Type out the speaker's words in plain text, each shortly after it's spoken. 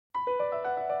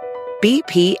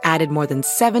BP added more than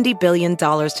 $70 billion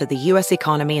to the U.S.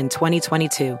 economy in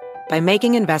 2022 by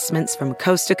making investments from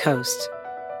coast to coast.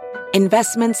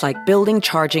 Investments like building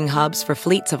charging hubs for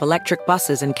fleets of electric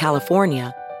buses in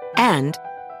California and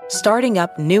starting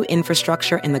up new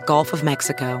infrastructure in the Gulf of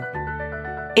Mexico.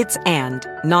 It's and,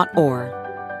 not or.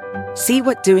 See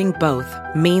what doing both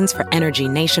means for energy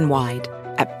nationwide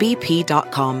at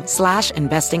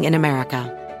bp.com/investing in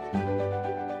America.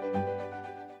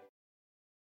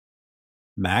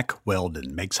 Mack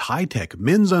Weldon makes high-tech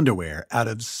men's underwear out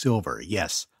of silver.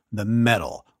 Yes, the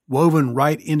metal, woven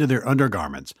right into their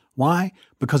undergarments. Why?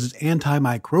 Because it's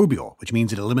antimicrobial, which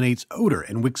means it eliminates odor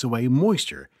and wicks away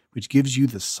moisture, which gives you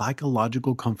the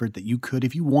psychological comfort that you could,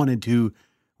 if you wanted to,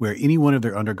 wear any one of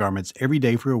their undergarments every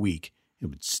day for a week. It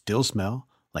would still smell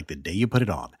like the day you put it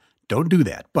on. Don't do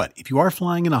that. But if you are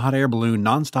flying in a hot air balloon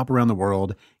nonstop around the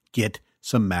world, get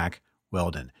some Mack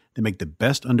Weldon. They make the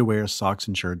best underwear, socks,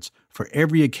 and shirts for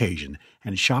every occasion.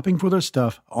 And shopping for their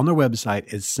stuff on their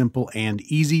website is simple and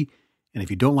easy. And if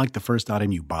you don't like the first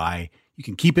item you buy, you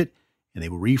can keep it and they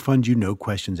will refund you, no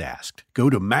questions asked. Go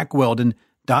to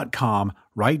MackWeldon.com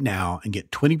right now and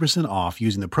get 20% off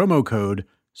using the promo code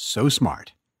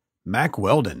SOSMART. Mack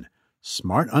Weldon,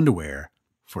 smart underwear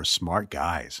for smart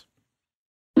guys.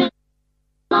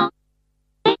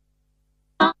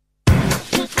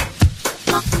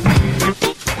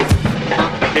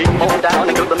 Came on down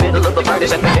into the middle of the party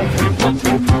and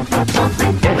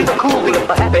getting the cool feeling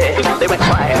for happy, they went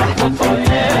quiet.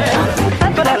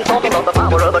 Thank God I'm talking about the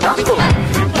power of the gospel.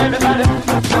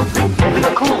 Getting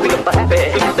the cool feeling for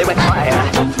happy, they went quiet.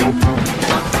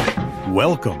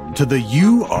 Welcome to the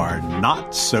You Are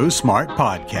Not So Smart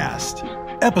podcast,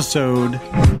 episode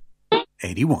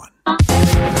 81.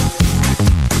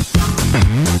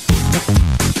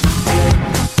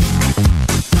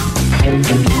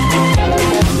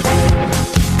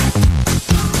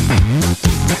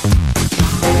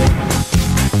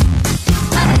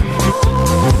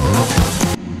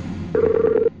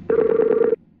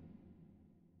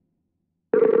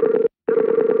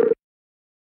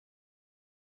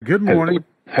 Good morning.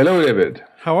 Hello, David.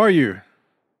 How are you?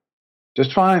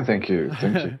 Just fine, thank you.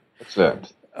 Thank you.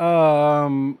 Excellent.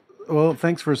 Well,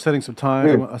 thanks for setting some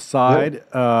time aside.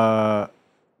 Let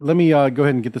me go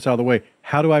ahead and get this out of the way.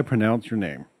 How do I pronounce your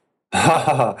name?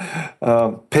 Per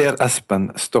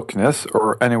Espen Stocknes,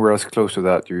 or anywhere else close to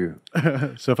that.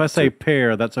 So if I say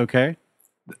Per, that's okay?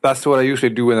 That's what I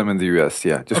usually do when I'm in the US.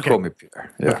 Yeah, just call me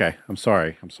Per. Yeah. Okay, I'm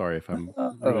sorry if I'm.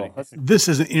 This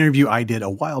is an interview I did a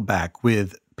while back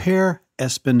with Per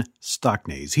Espen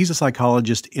Stocknes. He's a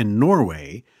psychologist in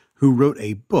Norway who wrote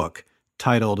a book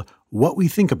titled "What We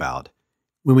Think About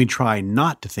When We Try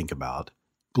Not to Think About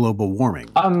Global Warming."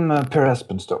 I'm Per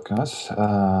Espen Stocknes.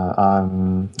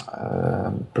 I'm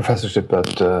professorship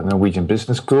at Norwegian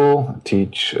Business School,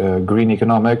 teach green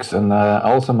economics, and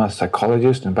also I'm a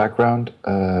psychologist in background.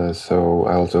 So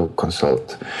I also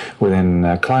consult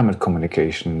within climate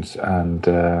communications and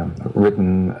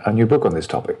written a new book on this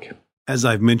topic. As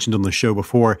I've mentioned on the show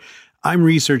before, I'm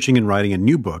researching and writing a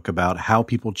new book about how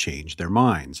people change their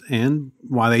minds and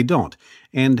why they don't,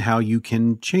 and how you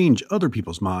can change other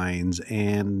people's minds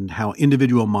and how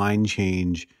individual mind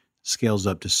change scales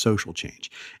up to social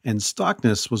change. And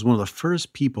Stocknes was one of the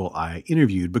first people I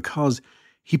interviewed because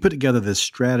he put together this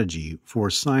strategy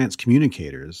for science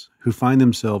communicators who find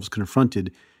themselves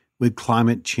confronted with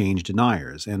climate change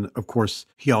deniers. And of course,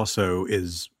 he also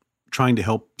is trying to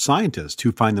help scientists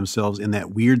who find themselves in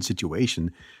that weird situation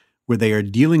where they are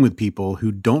dealing with people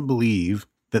who don't believe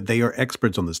that they are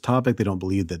experts on this topic. They don't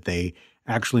believe that they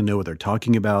actually know what they're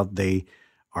talking about. They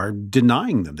are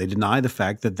denying them. They deny the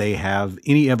fact that they have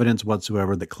any evidence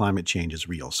whatsoever that climate change is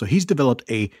real. So he's developed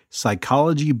a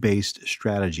psychology-based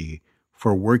strategy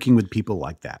for working with people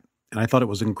like that. And I thought it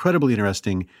was incredibly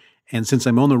interesting. And since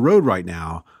I'm on the road right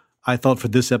now, I thought for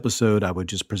this episode, I would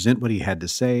just present what he had to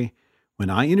say when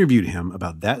I interviewed him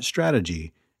about that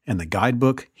strategy and the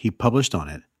guidebook he published on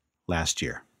it last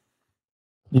year.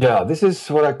 Yeah, this is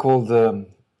what I call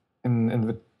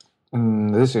in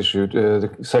this issue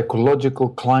the psychological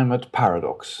climate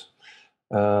paradox,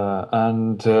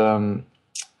 and the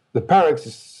paradox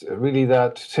is really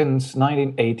that since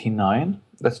 1989,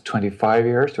 that's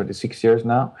 26 years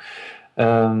now,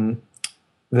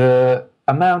 the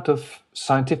amount of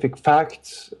scientific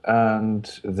facts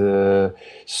and the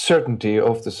certainty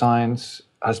of the science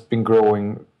has been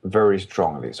growing very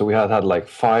strongly. So we had like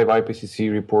 5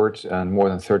 IPCC reports and more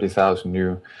than 30,000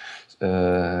 new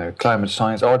climate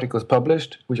science articles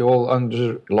published, which all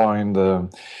underline the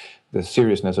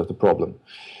seriousness of the problem.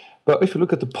 But if you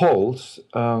look at the polls,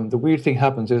 the weird thing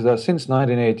happens is that since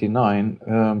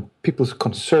 1989, people's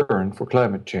concern for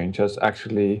climate change has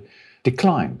actually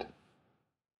declined.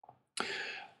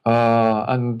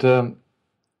 And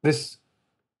this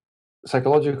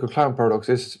psychological climate paradox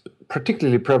is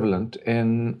particularly prevalent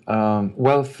in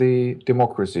wealthy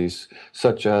democracies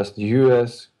such as the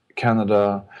US,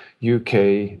 Canada,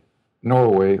 UK,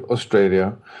 Norway,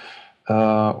 Australia,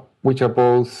 which are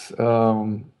both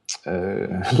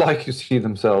like to see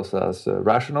themselves as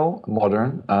rational,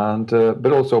 modern, and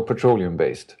but also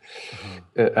petroleum-based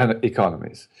and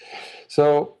economies.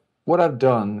 So what I've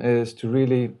done is to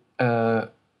really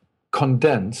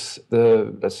condense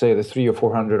let's say the 300 or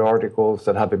 400 articles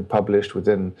that have been published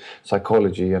within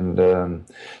psychology and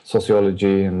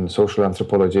sociology and social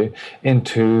anthropology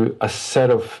into a set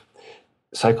of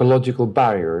psychological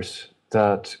barriers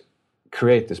that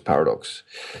create this paradox.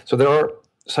 So there are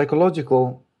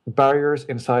psychological barriers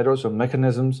inside us, or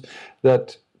mechanisms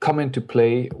that come into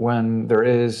play when there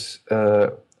is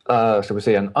shall we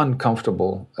say, an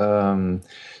uncomfortable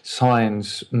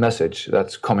science message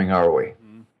that's coming our way.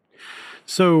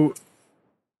 So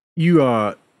you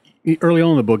early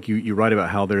on in the book, you write about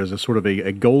how there's a sort of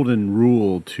a golden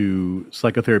rule to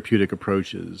psychotherapeutic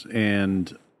approaches.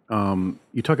 And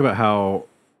you talk about how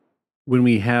when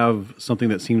we have something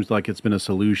that seems like it's been a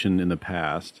solution in the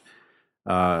past,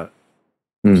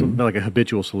 something like a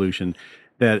habitual solution,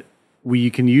 that we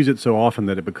can use it so often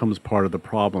that it becomes part of the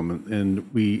problem.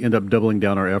 And we end up doubling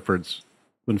down our efforts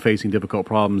when facing difficult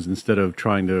problems instead of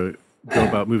trying to go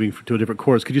about moving to a different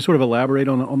course. Could you sort of elaborate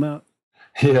on that?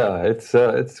 Yeah,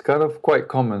 it's kind of quite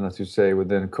common, as you say,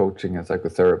 within coaching and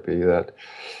psychotherapy, that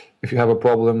if you have a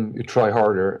problem, you try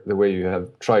harder the way you have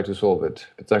tried to solve it.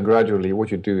 But then gradually what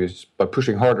you do is, by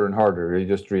pushing harder and harder, you're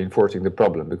just reinforcing the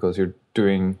problem because you're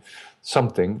doing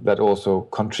something that also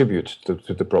contributes to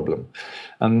the problem.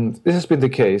 And this has been the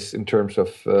case in terms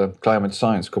of climate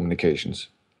science communications.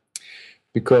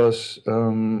 Because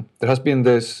there has been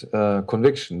this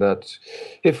conviction that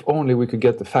if only we could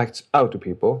get the facts out to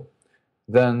people,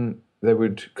 then they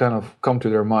would kind of come to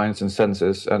their minds and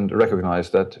senses and recognize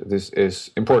that this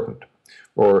is important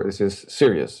or this is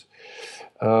serious.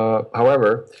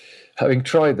 However, having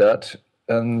tried that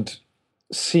and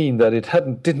seen that it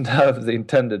didn't have the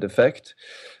intended effect,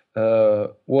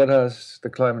 what has the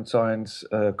climate science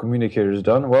communicators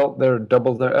done? Well, they've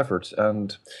doubled their efforts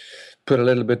and put a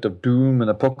little bit of doom and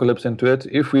apocalypse into it.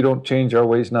 If we don't change our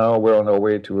ways now, we're on our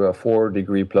way to a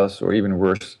 4-degree plus, or even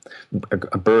worse,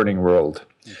 a burning world.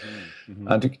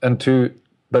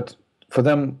 But for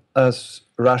them as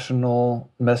rational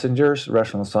messengers,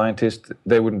 rational scientists,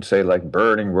 they wouldn't say like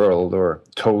burning world or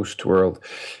toast world.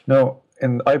 No,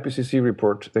 in the IPCC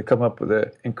report, they come up with an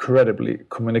incredibly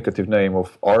communicative name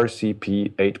of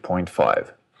RCP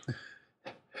 8.5.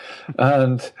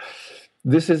 And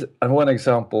this is one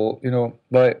example,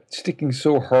 by sticking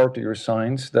so hard to your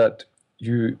science that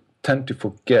you tend to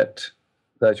forget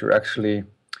that you're actually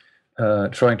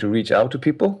trying to reach out to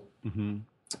people.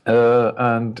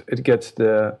 And it gets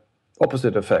the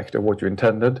opposite effect of what you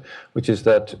intended, which is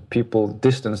that people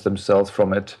distance themselves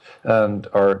from it and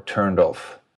are turned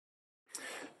off.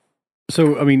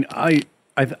 So, I mean,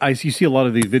 you see a lot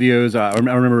of these videos. I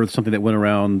remember something that went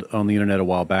around on the internet a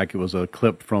while back. It was a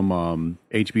clip from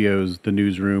HBO's The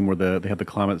Newsroom, where they have the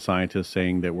climate scientists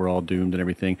saying that we're all doomed and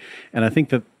everything. And I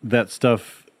think that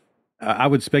stuff, I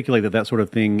would speculate that sort of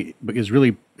thing is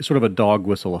really sort of a dog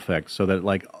whistle effect. So that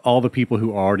like all the people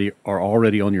who are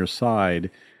already on your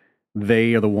side,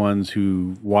 they are the ones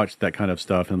who watch that kind of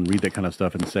stuff and read that kind of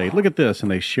stuff and say, look at this, and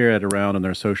they share it around on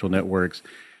their social networks.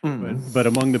 But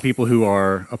among the people who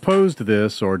are opposed to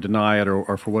this or deny it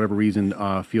or for whatever reason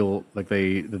feel like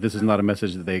that this is not a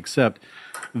message that they accept,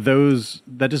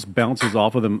 that just bounces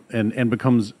off of them and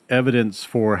becomes evidence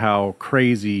for how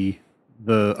crazy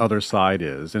the other side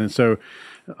is. And so,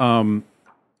 and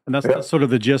that's sort of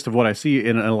the gist of what I see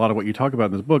in a lot of what you talk about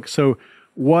in this book. So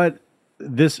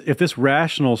if this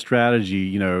rational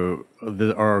strategy,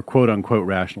 our quote unquote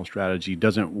rational strategy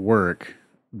doesn't work,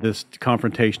 this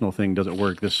confrontational thing doesn't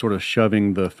work, this sort of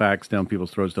shoving the facts down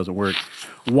people's throats doesn't work,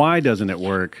 why doesn't it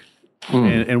work?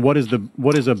 And what is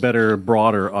a better,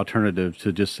 broader alternative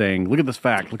to just saying, look at this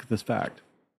fact?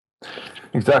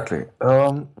 Exactly.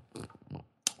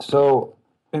 So,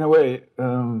 in a way,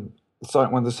 when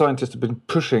the scientists have been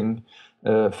pushing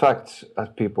facts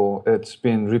at people, it's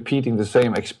been repeating the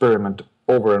same experiment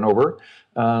over and over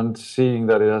and seeing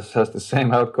that it has the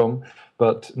same outcome,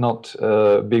 but not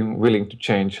being willing to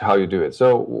change how you do it.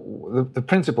 So the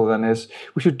principle then is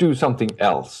we should do something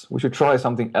else. We should try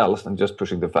something else than just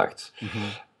pushing the facts.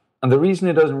 And the reason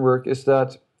it doesn't work is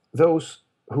that those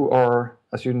who are,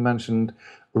 as you mentioned,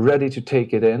 ready to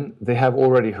take it in, they have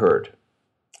already heard.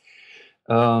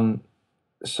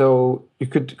 So you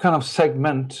could kind of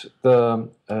segment the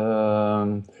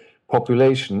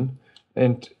population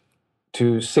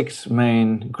into 6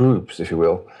 main groups, if you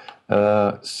will.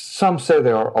 Some say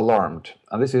they are alarmed,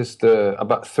 and this is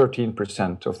about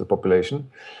 13% of the population,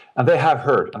 and they have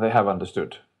heard and they have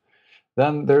understood.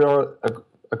 Then there are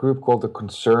a group called the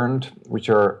concerned, which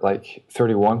are like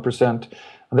 31%,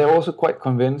 and they're also quite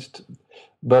convinced,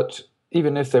 but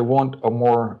even if they want a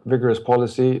more vigorous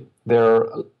policy, they're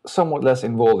somewhat less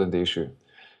involved in the issue.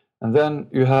 And then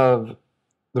you have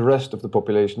the rest of the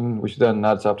population, which then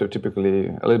adds up to typically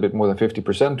a little bit more than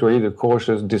 50%, who are either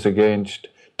cautious, disengaged,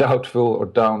 doubtful, or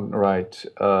downright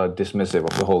dismissive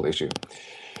of the whole issue.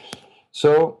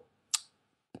 So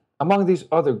among these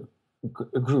other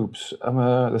groups,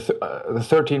 the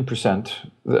 13%,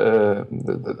 or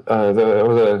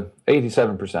the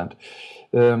 87%,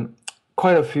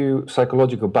 quite a few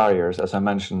psychological barriers, as I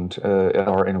mentioned,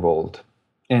 are involved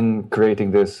in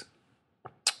creating this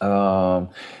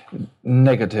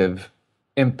negative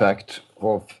impact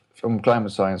from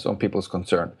climate science on people's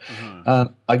concern. And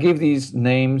I give these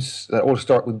names that all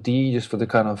start with D, just for the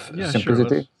kind of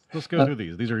simplicity. Sure. Let's go through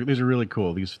these. These are really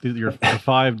cool. These are the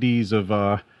 5 Ds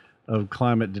of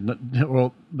climate. Not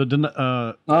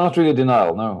really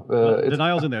denial. No,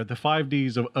 denial's in there. The 5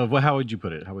 Ds of how would you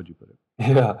put it?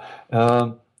 Yeah.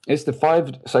 It's the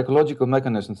 5 psychological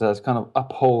mechanisms that kind of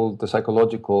uphold the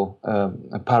psychological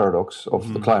paradox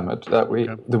of the climate. That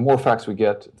the more facts we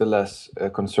get, the less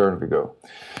concerned we go.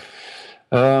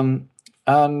 And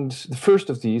the first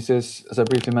of these is, as I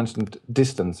briefly mentioned,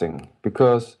 distancing,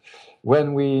 because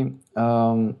when we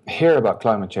hear about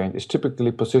climate change, it's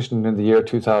typically positioned in the year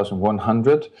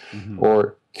 2100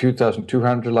 or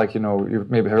 2200. Like,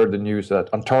 you've maybe heard the news that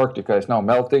Antarctica is now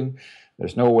melting.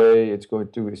 There's no way it's going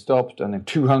to be stopped, and in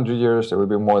 200 years there will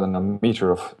be more than a meter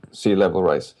of sea level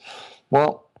rise.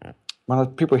 Well, when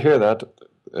people hear that,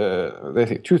 they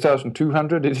think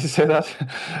 2,200. Did he say that?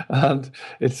 And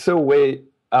it's so way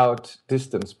out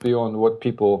distance beyond what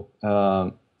people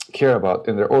care about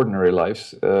in their ordinary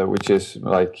lives, which is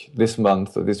like this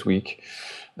month or this week,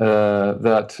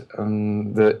 that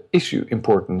the issue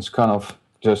importance kind of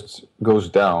just goes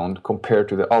down compared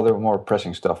to the other more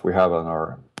pressing stuff we have on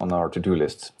our to-do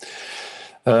lists.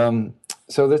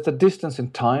 So there's the distance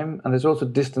in time, and there's also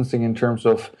distancing in terms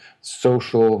of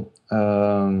social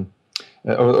or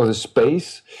the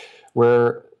space,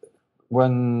 where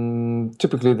when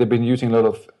typically they've been using a lot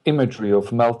of imagery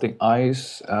of melting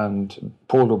ice and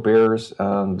polar bears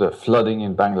and flooding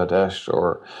in Bangladesh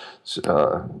or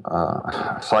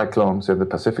cyclones in the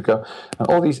Pacifica. And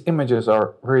all these images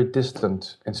are very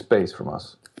distant in space from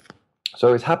us.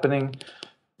 So it's happening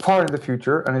far in the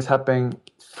future, and it's happening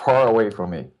far away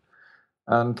from me.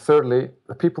 And thirdly,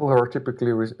 the people who are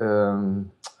typically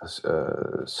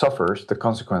suffers the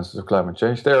consequences of climate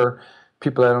change, they're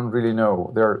people I don't really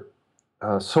know. They're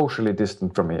socially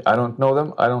distant from me. I don't know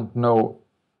them. I don't know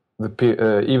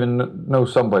even know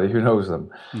somebody who knows them.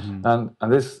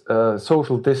 And this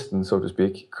social distance, so to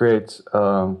speak, creates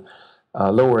a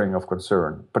lowering of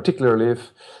concern, particularly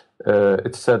if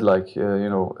it's said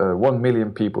 1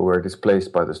 million people were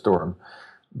displaced by the storm.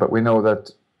 But we know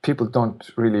that people don't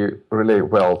really relate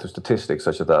well to statistics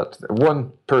such as that.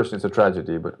 1 person is a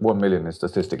tragedy, but 1 million is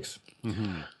statistics.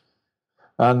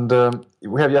 And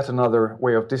we have yet another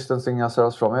way of distancing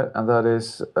ourselves from it, and that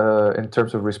is in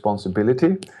terms of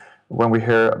responsibility. When we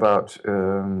hear about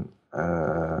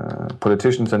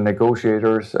politicians and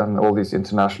negotiators and all these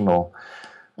international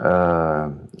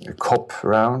COP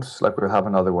rounds, like we'll have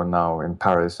another one now in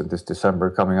Paris in this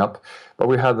December coming up, but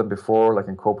we had them before, like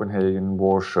in Copenhagen,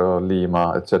 Warsaw,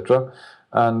 Lima, etc.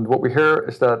 And what we hear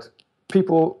is that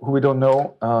people who we don't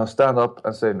know stand up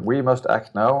and say, we must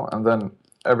act now, and then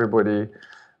everybody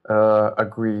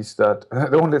agrees that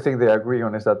the only thing they agree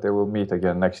on is that they will meet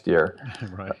again next year.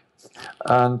 Right.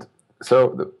 And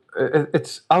so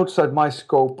it's outside my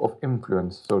scope of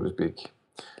influence, so to speak.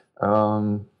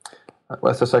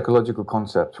 That's a psychological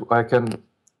concept. I can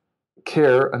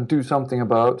care and do something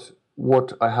about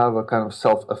what I have a kind of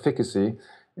self-efficacy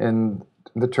in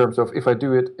the terms of if I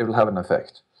do it, it will have an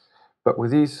effect. But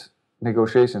with these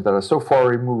negotiations that are so far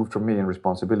removed from me in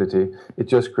responsibility, it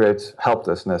just creates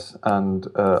helplessness, and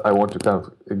I want to kind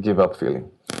of give up feeling.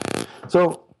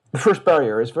 So the first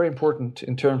barrier is very important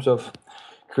in terms of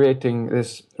creating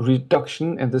this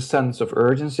reduction in the sense of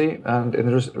urgency and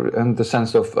in the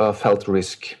sense of felt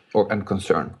risk and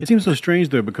concern. It seems so strange,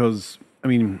 though, because, I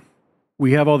mean,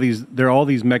 we have there are all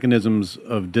these mechanisms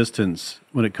of distance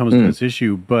when it comes to this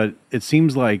issue, but it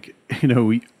seems like,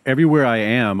 everywhere I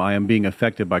am being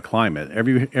affected by climate.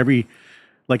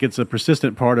 Like it's a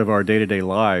persistent part of our day-to-day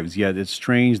lives, yet it's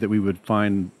strange that we would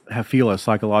feel a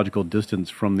psychological distance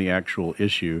from the actual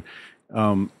issue.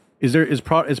 Is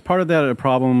part of that a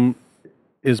problem?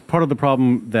 Is part of the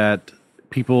problem that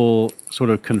people sort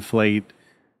of conflate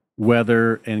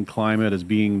weather and climate as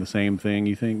being the same thing,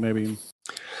 you think, maybe?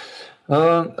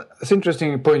 It's an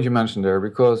interesting point you mentioned there,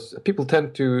 because people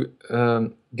tend to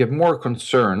get more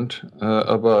concerned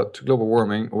about global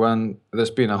warming when there's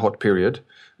been a hot period.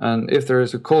 And if there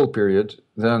is a cold period,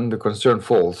 then the concern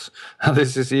falls. And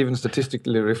this is even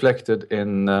statistically reflected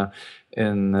in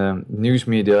news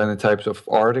media and the types of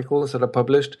articles that are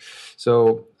published.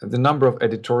 So the number of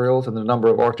editorials and the number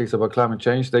of articles about climate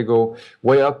change, they go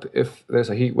way up if there's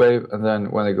a heat wave, and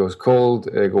then when it goes cold,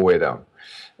 they go way down.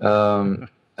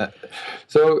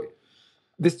 So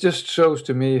this just shows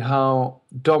to me how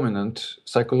dominant,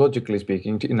 psychologically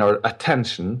speaking, in our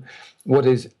attention, what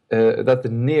is that the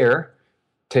near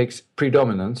takes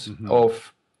predominance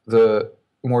of the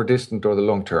more distant or the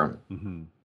long term. Mm-hmm.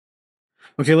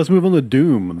 Okay, let's move on to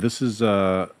doom. This is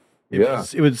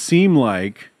it would seem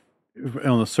like,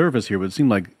 on the surface here, it would seem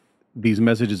like these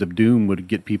messages of doom would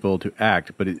get people to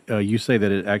act, but you say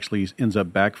that it actually ends up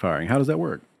backfiring. How does that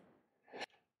work?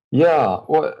 Yeah,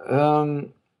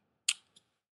 well,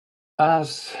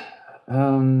 as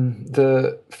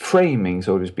the framing,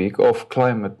 so to speak, of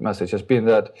climate message has been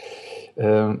that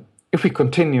if we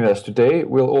continue as today,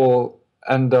 we'll all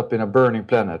end up in a burning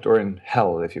planet, or in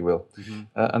hell, if you will. Mm-hmm.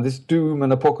 And this doom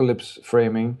and apocalypse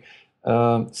framing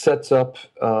sets up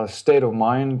a state of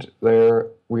mind where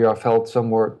we are felt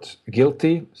somewhat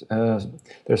guilty.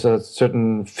 There's a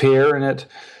certain fear in it.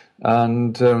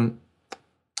 And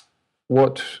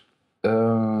what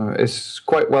is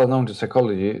quite well known to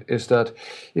psychology is that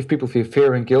if people feel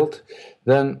fear and guilt,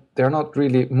 then they're not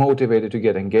really motivated to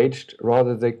get engaged.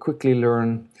 Rather, they quickly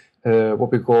learn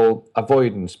what we call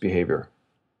avoidance behavior.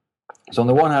 So on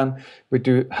the one hand, we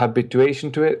do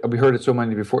habituation to it. We heard it so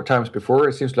many times before.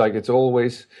 It seems like it's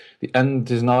always the end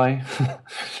is nigh,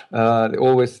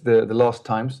 always the last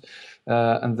times.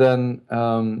 And then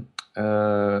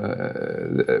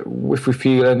if we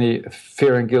feel any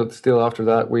fear and guilt still after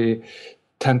that, we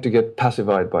tend to get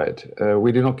pacified by it.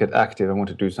 We do not get active and want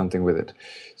to do something with it.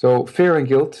 So fear and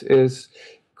guilt is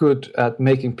good at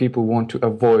making people want to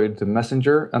avoid the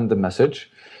messenger and the message,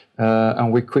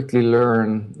 and we quickly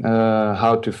learn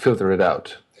how to filter it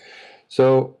out.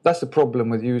 So that's the problem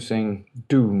with using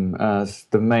doom as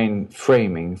the main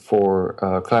framing for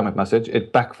climate message.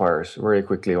 It backfires very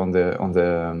quickly on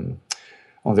the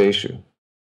issue.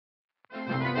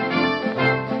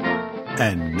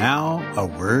 And now a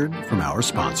word from our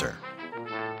sponsor.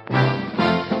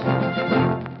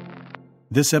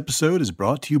 This episode is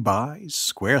brought to you by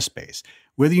Squarespace.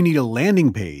 Whether you need a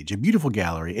landing page, a beautiful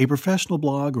gallery, a professional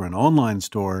blog, or an online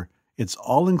store, it's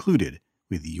all included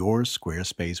with your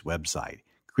Squarespace website.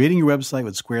 Creating your website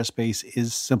with Squarespace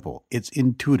is simple. It's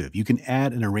intuitive. You can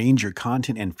add and arrange your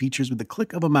content and features with the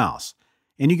click of a mouse.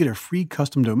 And you get a free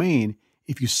custom domain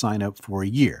if you sign up for a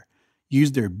year.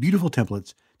 Use their beautiful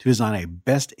templates to design a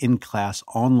best-in-class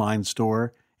online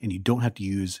store, and you don't have to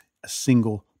use a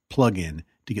single plugin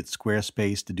to get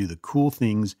Squarespace to do the cool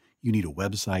things you need a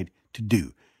website to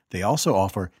do. They also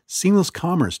offer seamless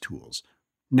commerce tools.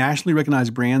 Nationally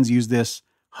recognized brands use this.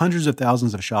 Hundreds of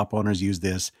thousands of shop owners use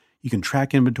this. You can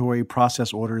track inventory,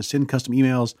 process orders, send custom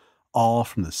emails, all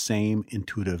from the same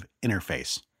intuitive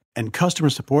interface. And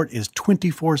customer support is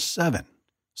 24/7.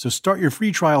 So start your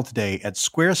free trial today at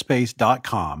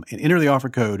squarespace.com and enter the offer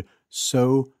code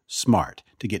SOSMART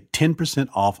to get 10%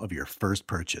 off of your first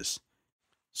purchase.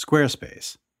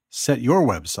 Squarespace. Set your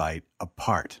website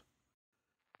apart.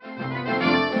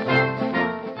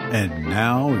 And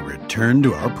now we return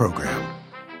to our program.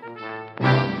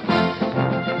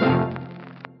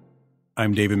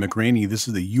 I'm David McRaney. This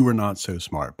is the You Are Not So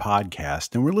Smart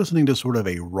podcast, and we're listening to sort of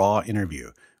a raw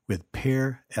interview with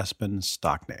Per Espen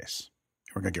Stoknes.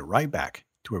 We're going to get right back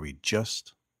to where we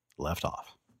just left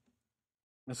off.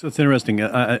 So it's interesting,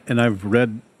 and I've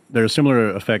read there are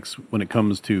similar effects when it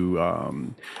comes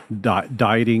to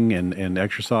dieting and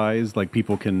exercise. Like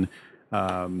people can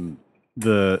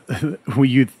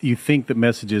you think that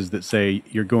messages that say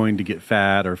you're going to get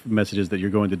fat, or messages that you're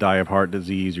going to die of heart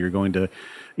disease, or you're going to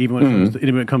even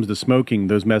when it comes to smoking,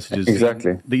 those messages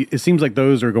exactly. It seems like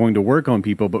those are going to work on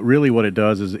people, but really what it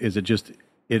does is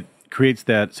it creates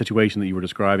that situation that you were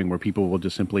describing where people will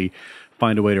just simply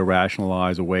find a way to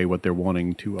rationalize away what they're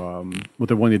wanting to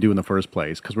do in the first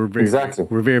place, because we're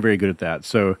very, very good at that.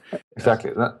 So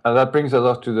exactly, that brings us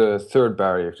up to the third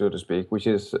barrier, so to speak, which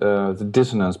is the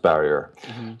dissonance barrier.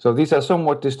 So these are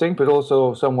somewhat distinct, but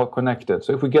also somewhat connected.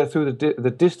 So if we get through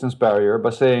the distance barrier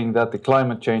by saying that the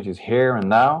climate change is here and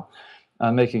now,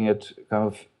 and making it kind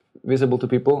of visible to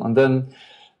people, and then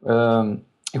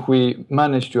if we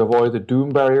manage to avoid the doom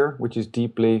barrier, which is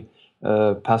deeply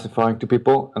pacifying to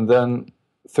people, and then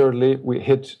thirdly, we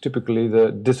hit typically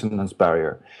the dissonance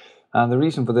barrier. And the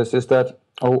reason for this is that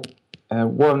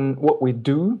what we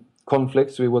do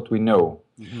conflicts with what we know.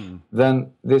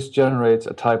 Then this generates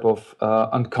a type of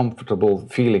uncomfortable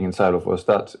feeling inside of us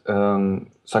that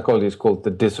psychologists call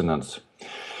the dissonance.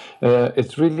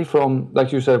 It's really from,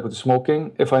 like you said, with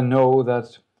smoking. If I know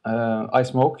that I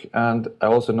smoke, and I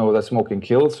also know that smoking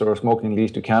kills or smoking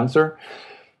leads to cancer,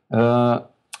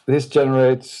 this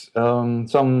generates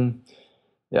some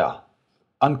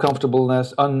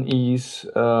uncomfortableness, unease,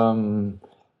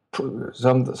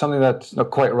 something that's not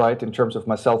quite right in terms of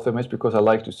my self-image, because I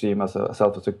like to see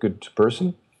myself as a good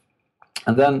person.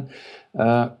 And then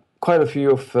quite a few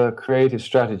of creative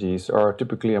strategies are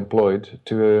typically employed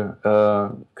to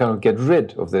kind of get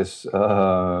rid of this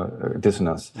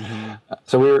dissonance.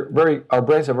 So our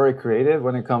brains are very creative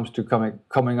when it comes to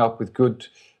coming up with good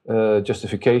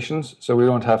justifications, so we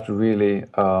don't have to really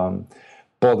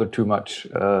bother too much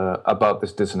about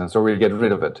this dissonance, or we get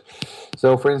rid of it.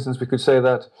 So for instance, we could say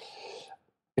that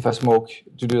if I smoke,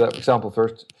 to do that example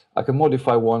first, I can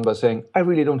modify one by saying, I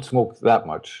really don't smoke that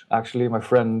much. Actually, my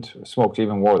friend smokes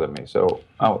even more than me, so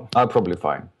I'm probably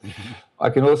fine. I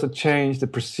can also change the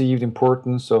perceived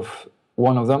importance of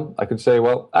one of them. I could say,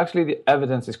 well, actually, the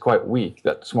evidence is quite weak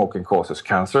that smoking causes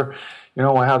cancer. You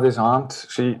know, I have this aunt,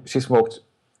 she smoked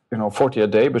 40 a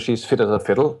day, but she's fit as a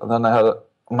fiddle. And then I had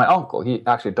my uncle, he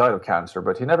actually died of cancer,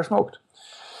 but he never smoked.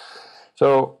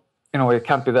 So, it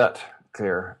can't be that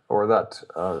clear or that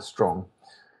strong.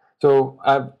 So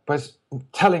by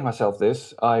telling myself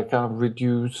this, I kind of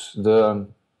reduce the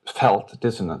felt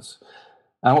dissonance.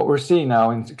 And what we're seeing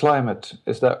now in climate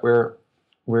is that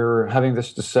we're having the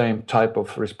same type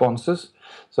of responses.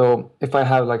 So if I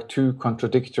have like two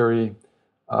contradictory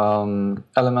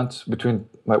elements between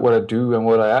what I do and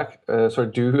what I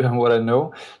do and what I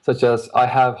know, such as I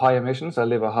have high emissions, I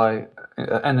live a high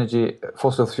energy,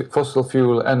 fossil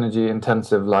fuel energy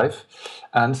intensive life,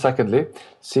 and secondly,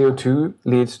 CO2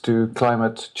 leads to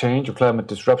climate change or climate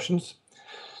disruptions.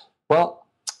 Well,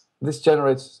 this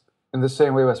generates, in the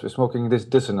same way as we're smoking, this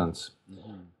dissonance.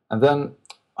 And then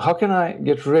how can I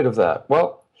get rid of that?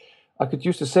 Well, I could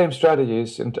use the same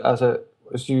strategies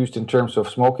as used in terms of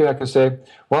smoking. I can say,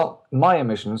 well, my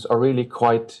emissions are really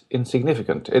quite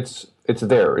insignificant. It's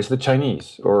there. It's the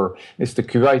Chinese, or it's the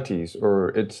Kuwaitis, or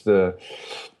it's the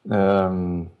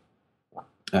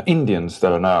Indians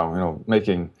that are now,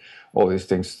 making all these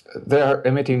things. They are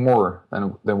emitting more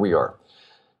than we are.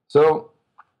 So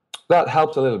that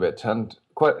helps a little bit, and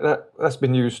that's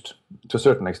been used to a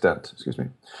certain extent. Excuse me.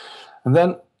 And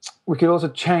then we could also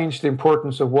change the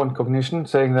importance of one cognition,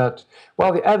 saying that,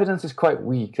 well, the evidence is quite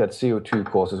weak that CO2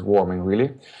 causes warming,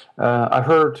 really. I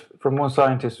heard from one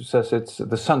scientist who says it's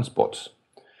the sunspots.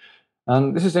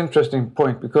 And this is an interesting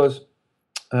point, because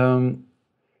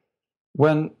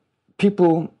when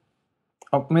people,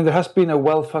 there has been a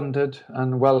well-funded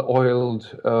and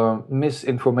well-oiled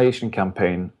misinformation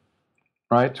campaign,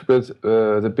 right, with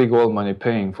the big oil money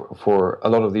paying for a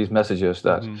lot of these messages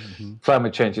that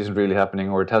climate change isn't really happening,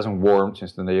 or it hasn't warmed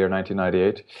since the year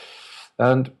 1998.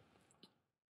 And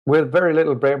with very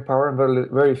little brain power and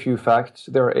very few facts,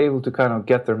 they're able to kind of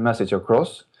get their message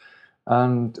across.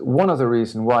 And one of the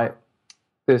reasons why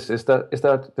this is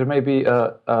that there may be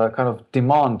a kind of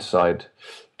demand side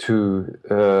to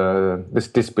this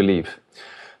disbelief.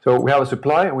 So we have a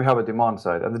supply and we have a demand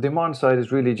side. And the demand side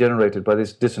is really generated by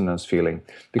this dissonance feeling.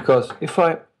 Because if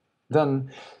I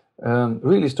then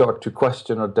really start to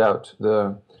question or doubt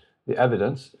the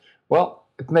evidence, well,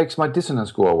 it makes my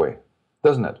dissonance go away,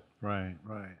 doesn't it? Right.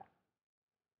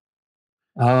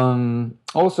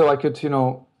 Also, I could,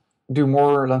 do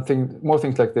more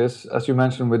things like this. As you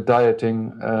mentioned with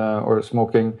dieting or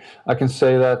smoking, I can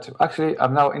say that actually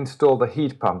I've now installed a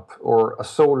heat pump or a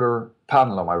solar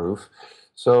panel on my roof.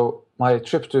 So my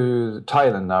trip to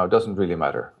Thailand now doesn't really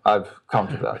matter. I've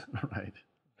counted that. Right.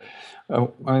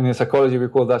 In psychology, we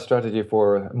call that strategy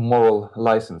for moral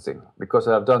licensing. Because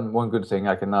I've done one good thing,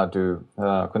 I can now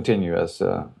continue as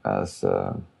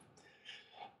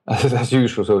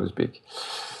usual, so to speak.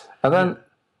 And then,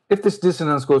 if this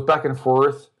dissonance goes back and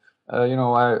forth,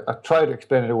 I try to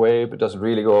explain it away, but it doesn't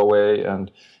really go away,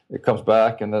 and it comes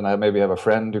back, and then I maybe have a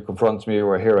friend who confronts me,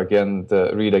 or I hear again,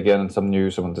 read again some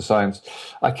news on the science.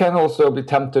 I can also be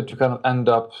tempted to kind of end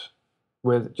up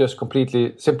with just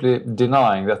simply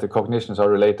denying that the cognitions are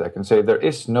related. I can say there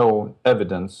is no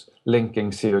evidence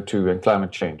linking CO2 and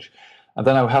climate change, and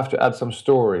then I would have to add some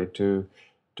story to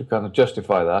kind of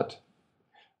justify that.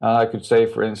 I could say,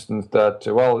 for instance, that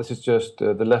this is just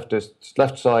the left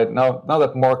side. Now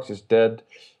that Marx is dead,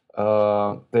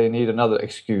 they need another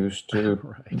excuse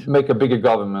to make a bigger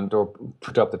government or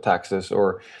put up the taxes.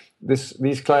 Or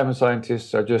these climate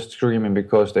scientists are just screaming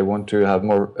because they want to have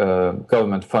more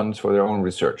government funds for their own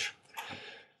research.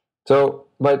 So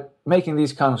by making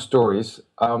these kind of stories,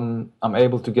 I'm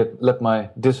able to let my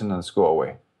dissonance go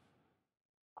away,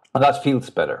 and that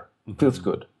feels better. Feels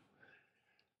good.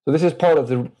 So this is part of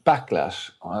the backlash,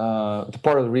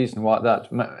 part of the reason why that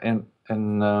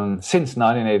since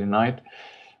 1989,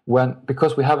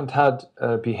 because we haven't had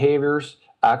behaviors,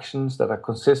 actions that are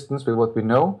consistent with what we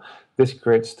know, this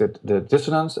creates the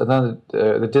dissonance, and then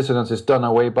the dissonance is done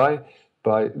away by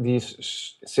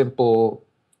these simple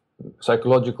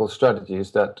psychological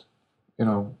strategies that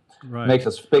makes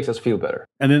us feel better.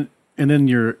 And then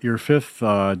your fifth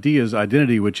D is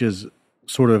identity, which is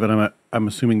sort of, and I'm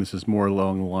assuming this is more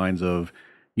along the lines of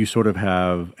you sort of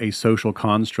have a social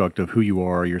construct of who you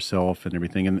are yourself and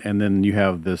everything, and then you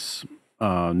have this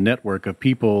network of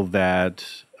people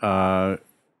that your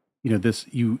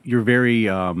very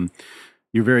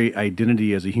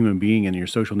identity as a human being and your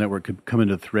social network could come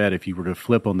into threat if you were to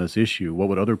flip on this issue. What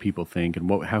would other people think, and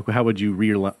how would you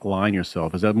realign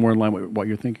yourself? Is that more in line with what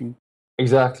you're thinking?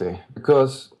 Exactly,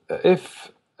 because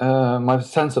if my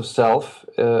sense of self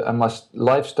and my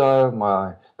lifestyle,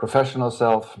 my professional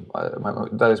self,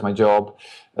 that is my job,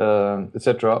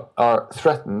 etc., are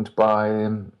threatened by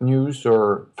news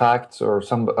or facts or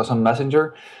some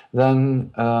messenger, then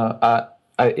I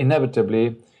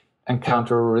inevitably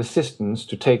encounter resistance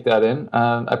to take that in,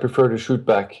 and I prefer to shoot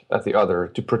back at the other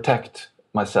to protect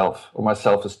myself or my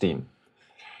self-esteem.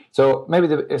 So maybe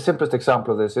the simplest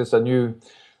example of this is a new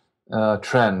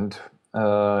trend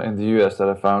in the US that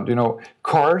I found.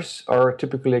 Cars are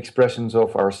typically expressions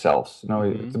of ourselves.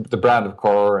 The brand of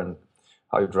car and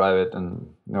how you drive it, and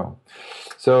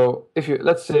So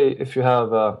let's say if you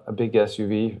have a big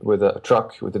SUV with a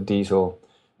truck with a diesel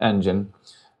engine,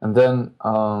 and then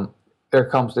there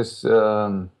comes this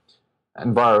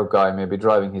Enviro guy maybe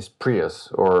driving his Prius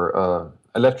or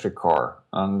electric car,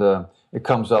 and it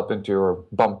comes up into your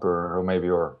bumper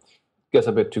or gets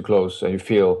a bit too close, and you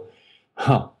feel,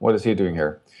 what is he doing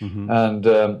here? Mm-hmm. And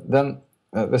then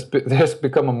there's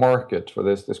become a market for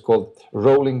this. It's called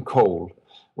rolling coal,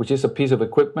 which is a piece of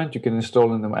equipment you can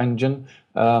install in the engine.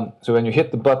 So when you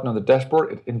hit the button on the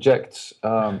dashboard, it injects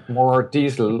more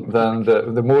diesel than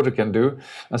the motor can do,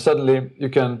 and suddenly you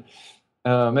can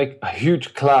make a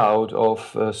huge cloud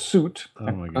of soot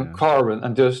and carbon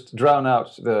and just drown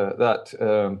out that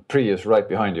Prius right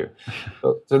behind you.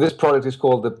 So this product is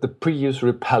called the Prius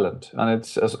Repellent, and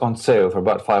it's on sale for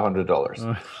about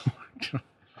 $500.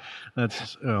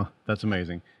 That's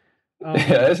amazing.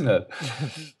 Yeah, isn't it?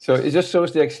 So it just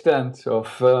shows the extent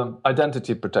of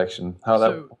identity protection, how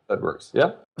that works.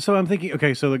 Yeah. So I'm thinking,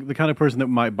 okay, so the kind of person that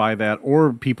might buy that,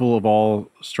 or people of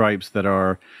all stripes that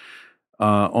are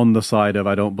on the side of,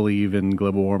 I don't believe in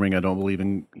global warming, I don't believe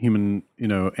in human,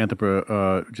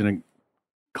 anthropogenic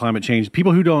climate change.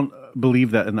 People who don't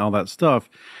believe that and all that stuff.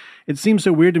 It seems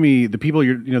so weird to me. The people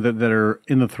that are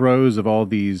in the throes of all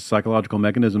these psychological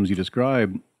mechanisms you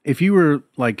describe. If you were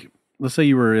like, let's say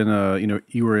you were in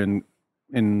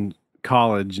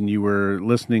college and you were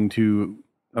listening to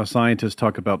a scientist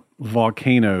talk about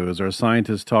volcanoes, or a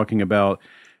scientist talking about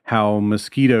how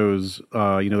mosquitoes,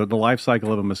 the life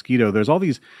cycle of a mosquito.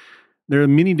 There are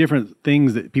many different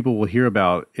things that people will hear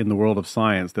about in the world of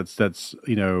science that's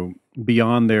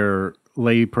beyond their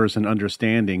layperson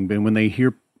understanding. But when they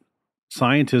hear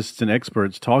scientists and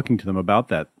experts talking to them about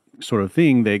that sort of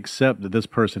thing, they accept that this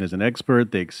person is an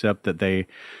expert. They accept that they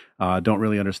don't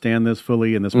really understand this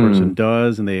fully, and this person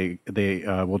does, and they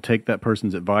will take that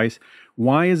person's advice.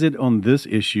 Why is it on this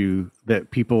issue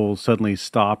that people suddenly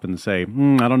stop and say,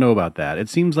 I don't know about that? It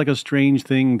seems like a strange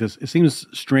thing. It seems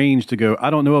strange to go, I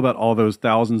don't know about all those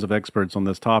thousands of experts on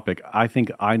this topic. I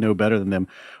think I know better than them.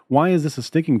 Why is this a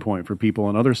sticking point for people,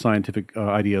 and other scientific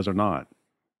ideas are not?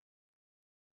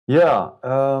 Yeah.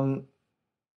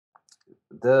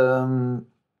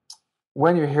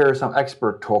 When you hear some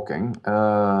expert talking,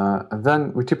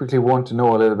 then we typically want to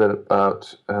know a little bit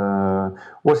about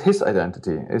what's his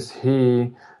identity. Is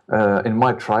he in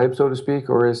my tribe, so to speak,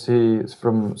 or is he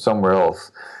from somewhere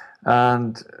else?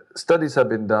 And studies have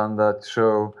been done that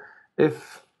show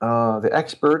if the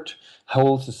expert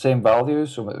holds the same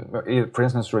values, for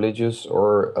instance, religious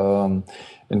or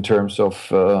in terms of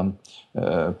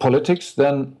politics,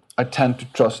 then I tend to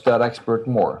trust that expert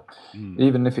more,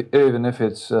 even if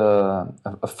it's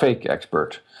a fake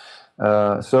expert.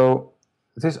 So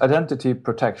this identity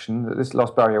protection, this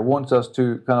loss barrier, wants us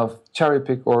to kind of cherry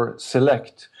pick or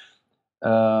select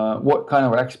what kind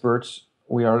of experts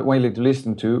we are willing to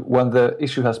listen to when the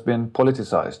issue has been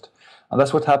politicized. And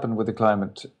that's what happened with the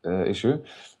climate issue.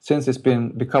 Since it's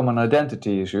become an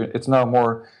identity issue, it's now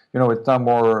more,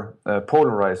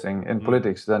 polarizing in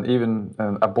politics than even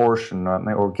abortion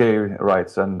or gay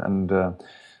rights and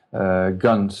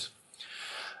guns.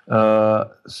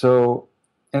 So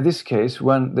in this case,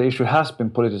 when the issue has been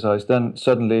politicized, then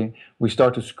suddenly we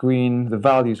start to screen the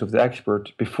values of the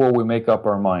expert before we make up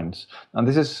our minds. And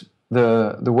this is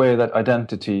the way that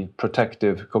identity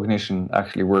protective cognition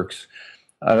actually works.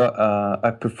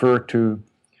 I prefer to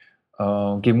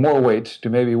give more weight to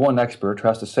maybe one expert who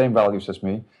has the same values as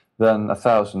me than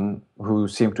 1,000 who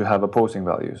seem to have opposing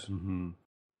values. Mm-hmm.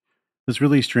 It's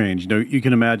really strange. You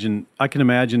can imagine. I can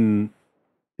imagine.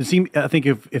 I think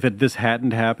if this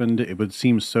hadn't happened, it would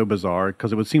seem so bizarre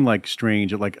because it would seem like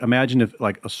strange. Like imagine if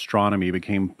like astronomy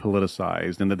became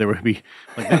politicized and that there would be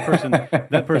like that person's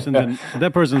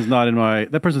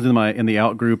in the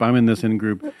out group. I'm in this in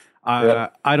group.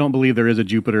 I don't believe there is a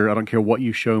Jupiter. I don't care what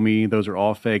you show me. Those are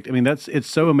all faked. I mean, it's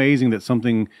so amazing that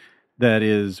something that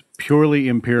is purely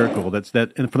empirical,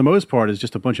 and for the most part is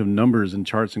just a bunch of numbers and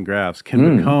charts and graphs,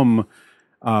 can become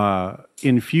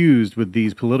infused with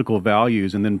these political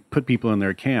values and then put people in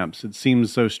their camps. It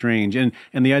seems so strange. And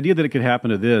the idea that it could happen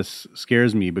to this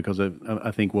scares me because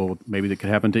I think, well, maybe it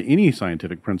could happen to any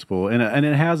scientific principle. And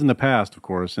it has in the past, of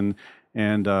course. And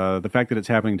the fact that it's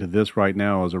happening to this right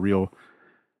now is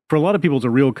for a lot of people, it's a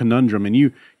real conundrum. And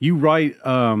you write,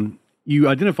 you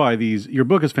identify these. Your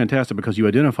book is fantastic because you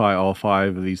identify all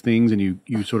 5 of these things, and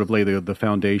you sort of lay the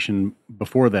foundation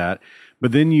before that.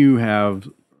 But then you have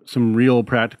some real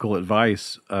practical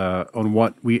advice on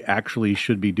what we actually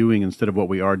should be doing instead of what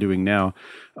we are doing now.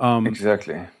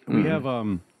 Exactly. We have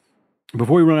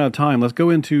before we run out of time, let's go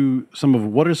into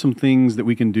what are some things that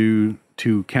we can do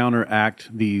to counteract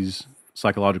these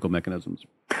psychological mechanisms.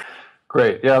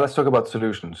 Great. Yeah, let's talk about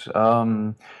solutions.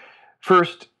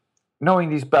 First, knowing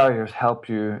these barriers help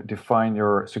you define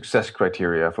your success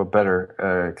criteria for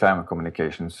better climate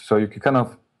communications. So you can kind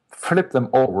of flip them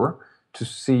over to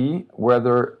see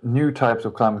whether new types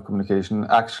of climate communication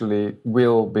actually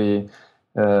will be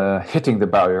hitting the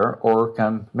barrier or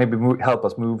can maybe help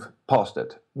us move past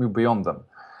it, move beyond them.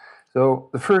 So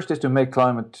the first is to make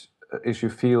climate issue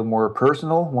feel more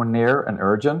personal, more near and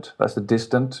urgent. That's the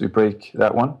distant, you break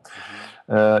that one.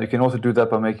 You can also do that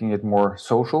by making it more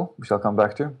social, which I'll come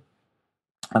back to.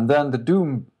 And then the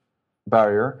doom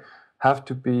barrier have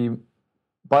to be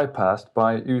bypassed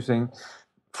by using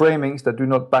framings that do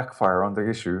not backfire on the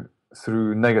issue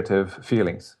through negative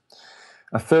feelings.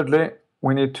 And thirdly,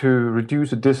 we need to reduce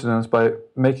the dissonance by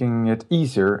making it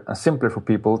easier and simpler for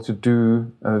people to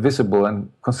do visible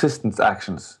and consistent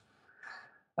actions.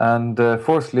 And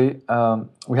fourthly,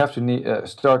 we have to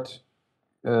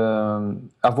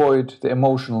avoid the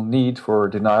emotional need for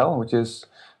denial, which is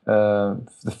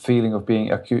the feeling of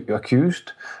being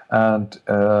accused and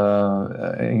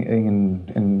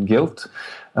in guilt.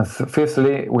 And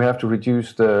fifthly, we have to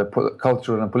reduce the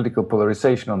cultural and political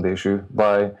polarization on the issue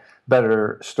by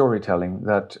better storytelling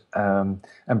that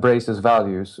embraces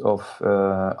values of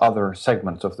other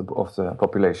segments of the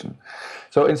population.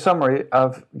 So in summary,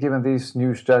 I've given these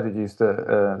new strategies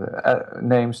the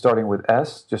names starting with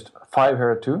S, just 5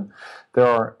 here too. There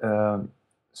are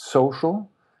social,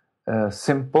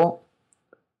 simple,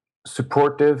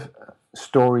 supportive,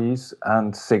 stories,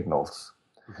 and signals.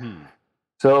 Mm-hmm.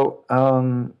 So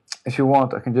if you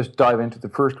want, I can just dive into the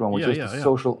first one, which is the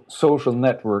social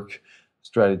network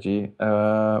strategy.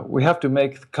 We have to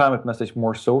make the climate message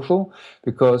more social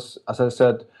because, as I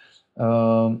said,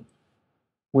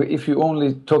 if you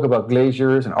only talk about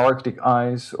glaciers and Arctic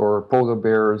ice or polar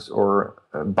bears or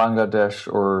Bangladesh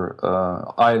or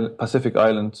Pacific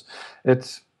Islands,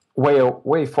 it's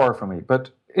way far from me.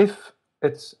 But if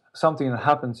it's something that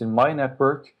happens in my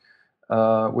network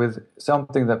with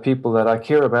something that people that I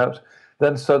care about,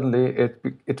 then suddenly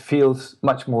it feels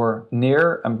much more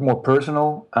near and more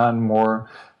personal and more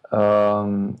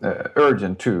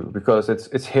urgent too, because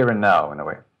it's here and now in a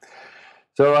way.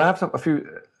 So I have a few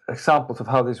examples of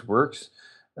how this works.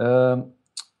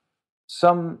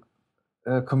 Some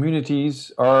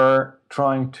communities are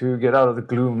trying to get out of the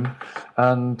gloom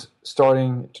and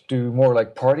starting to do more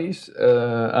like parties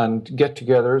and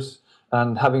get-togethers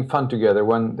and having fun together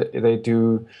when they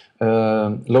do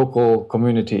local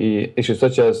community issues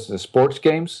such as sports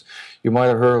games. You might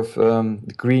have heard of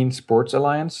the Green Sports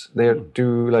Alliance. They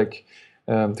do like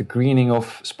the greening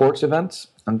of sports events,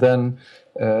 and then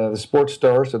the sports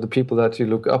stars, or the people that you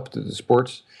look up to, the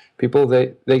sports people,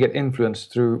 they get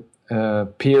influenced through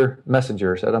peer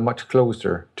messengers that are much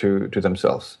closer to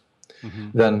themselves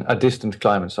than a distant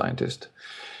climate scientist.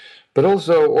 But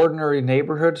also ordinary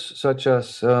neighborhoods, such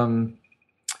as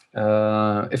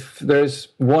if there's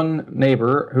one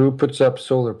neighbor who puts up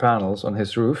solar panels on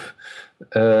his roof,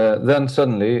 then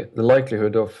suddenly the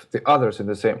likelihood of the others in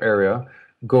the same area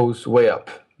goes way up.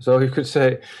 So you could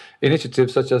say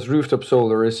initiatives such as rooftop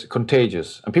solar is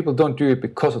contagious, and people don't do it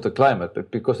because of the climate, but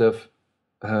because of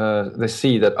they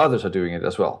see that others are doing it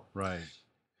as well. Right.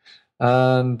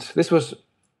 And this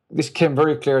came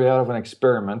very clearly out of an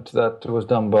experiment that was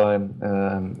done by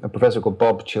a professor called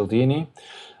Bob Cialdini,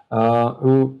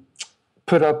 who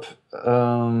put up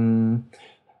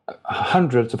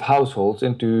hundreds of households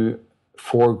into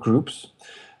 4 groups.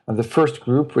 And the first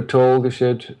group were told they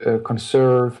should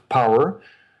conserve power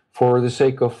for the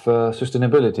sake of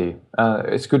sustainability.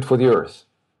 It's good for the earth.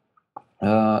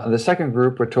 And the second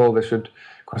group were told they should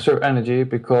conserve energy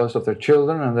because of their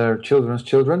children and their children's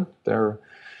children,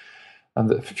 and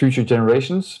the future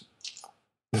generations.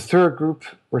 The third group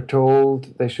were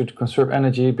told they should conserve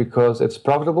energy because it's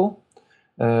profitable.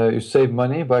 You save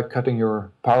money by cutting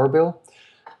your power bill.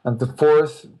 And the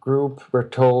fourth group were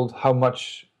told how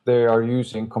much they are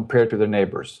using compared to their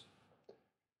neighbors.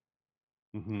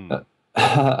 Mm-hmm.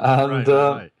 And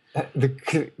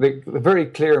the very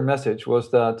clear message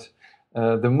was that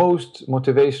the most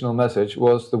motivational message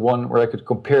was the one where I could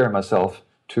compare myself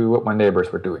to what my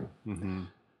neighbors were doing. Mm-hmm.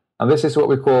 And this is what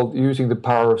we call using the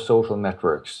power of social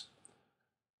networks.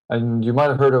 And you might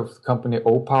have heard of the company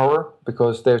O-Power,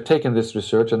 because they've taken this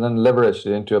research and then leveraged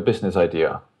it into a business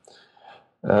idea.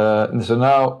 And so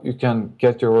now you can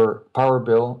get your power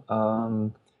bill,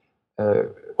 on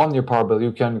your power bill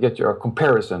you can get your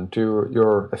comparison to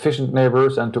your efficient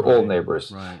neighbors and to all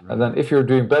neighbors. Right. And then if you're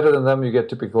doing better than them, you get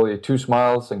typically 2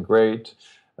 smiles and great.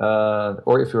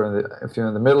 Or if you're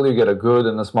in the middle, you get a good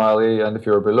and a smiley. And if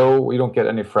you're below, you don't get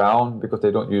any frown, because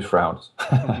they don't use frowns.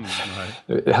 Right.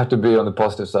 You have to be on the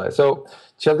positive side. So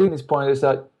Cialdini's point is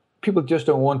that people just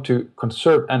don't want to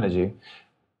conserve energy.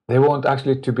 They want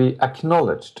actually to be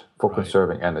acknowledged for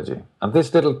conserving energy. And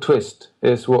this little twist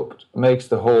is what makes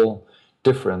the whole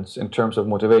difference in terms of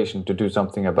motivation to do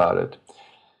something about it.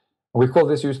 We call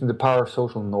this using the power of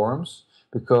social norms,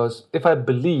 because if I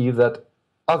believe that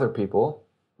other people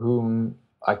whom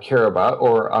I care about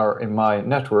or are in my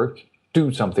network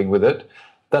do something with it,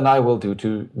 then I will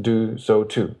do so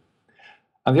too.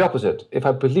 And the opposite, if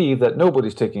I believe that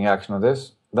nobody's taking action on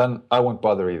this, then I won't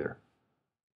bother either.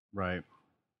 Right.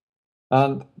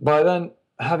 And by then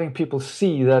having people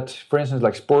see that, for instance,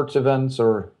 like sports events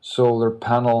or solar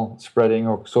panel spreading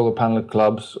or solar panel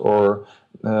clubs, or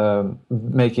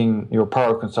making your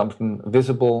power consumption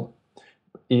visible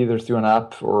either through an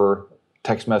app or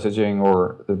text messaging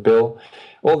or the bill,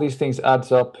 all these things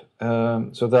adds up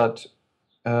so that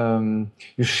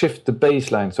you shift the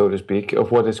baseline, so to speak,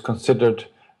 of what is considered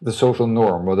the social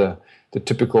norm or the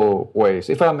typical ways.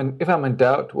 If I'm in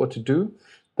doubt what to do,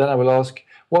 then I will ask,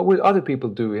 what will other people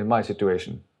do in my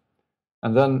situation?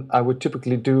 And then I would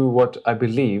typically do what I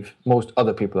believe most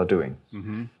other people are doing.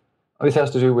 Mm-hmm. This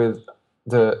has to do with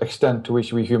the extent to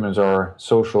which we humans are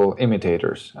social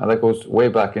imitators. And that goes way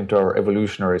back into our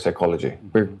evolutionary psychology.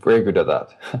 We're very good at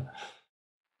that.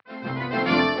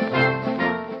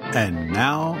 And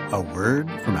now, a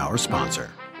word from our sponsor.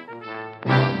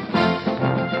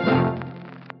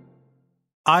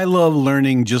 I love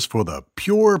learning just for the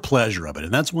pure pleasure of it,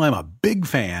 and that's why I'm a big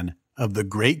fan of the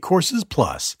Great Courses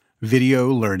Plus video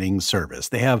learning service.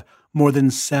 They have more than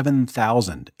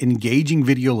 7,000 engaging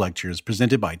video lectures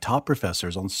presented by top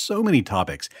professors on so many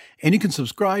topics, and you can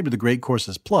subscribe to the Great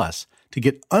Courses Plus to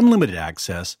get unlimited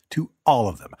access to all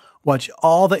of them. Watch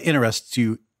all that interests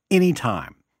you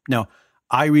anytime. Now,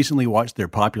 I recently watched their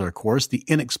popular course, The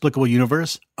Inexplicable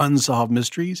Universe, Unsolved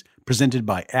Mysteries, presented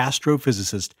by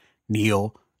astrophysicist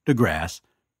Neil deGrasse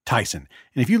Tyson.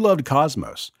 And if you loved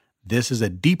Cosmos, this is a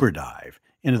deeper dive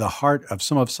into the heart of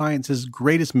some of science's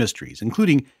greatest mysteries,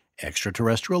 including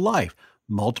extraterrestrial life,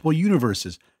 multiple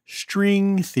universes,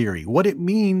 string theory, what it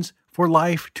means for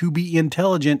life to be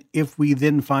intelligent if we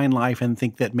then find life and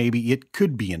think that maybe it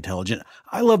could be intelligent.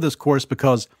 I love this course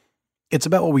because it's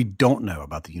about what we don't know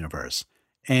about the universe.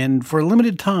 And for a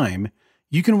limited time,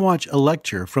 you can watch a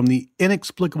lecture from the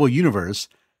inexplicable universe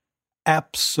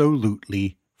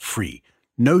absolutely free.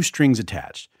 No strings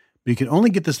attached. But you can only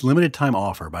get this limited time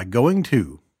offer by going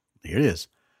to, here it is,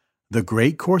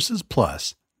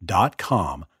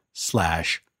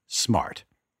 thegreatcoursesplus.com/smart.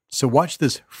 So watch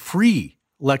this free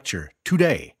lecture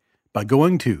today by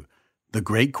going to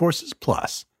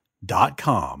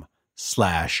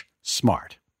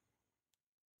thegreatcoursesplus.com/smart.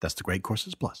 That's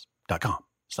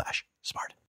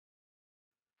thegreatcoursesplus.com/smart.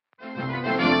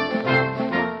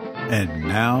 And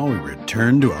now we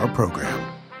return to our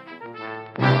program.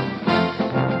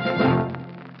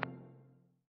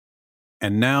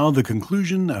 And now the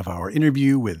conclusion of our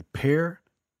interview with Per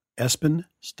Espen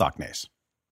Stoknes.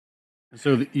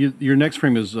 So your next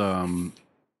frame is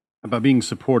about being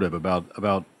supportive,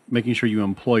 about making sure you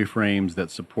employ frames that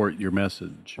support your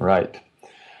message. Right.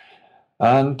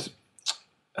 And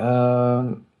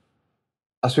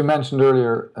as we mentioned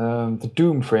earlier, the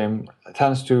doom frame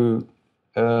tends to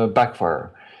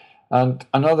backfire. And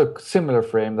another similar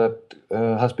frame that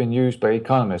has been used by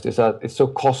economists is that it's so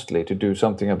costly to do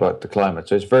something about the climate.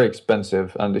 So it's very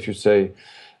expensive. And if you say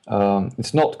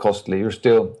it's not costly, you're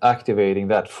still activating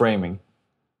that framing.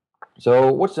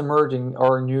 So what's emerging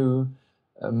are new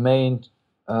main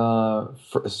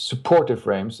supportive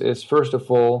frames is, first of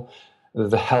all,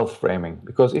 the health framing.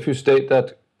 Because if you state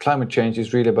that climate change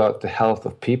is really about the health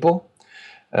of people,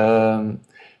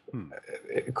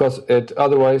 because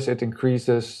otherwise it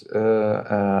increases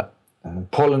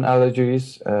pollen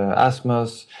allergies,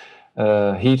 asthmas,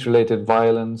 heat-related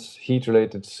violence,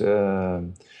 heat-related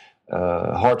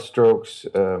heart strokes,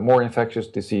 more infectious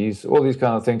disease, all these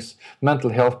kind of things, mental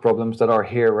health problems that are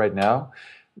here right now,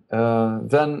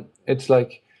 then it's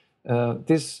like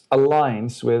this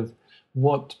aligns with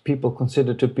what people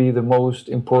consider to be the most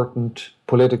important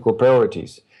political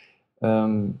priorities.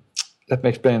 Let me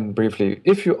explain briefly.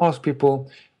 If you ask people,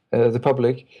 the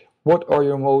public, what are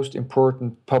your most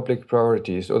important public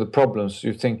priorities or the problems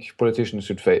you think politicians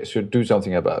should do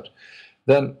something about,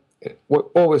 then what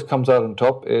always comes out on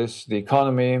top is the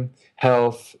economy,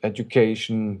 health,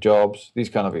 education, jobs, these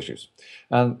kind of issues.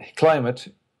 And climate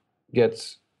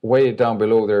gets way down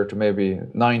below there to maybe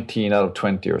 19 out of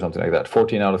 20 or something like that,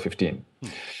 14 out of 15.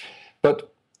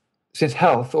 But since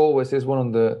health always is one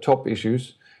of the top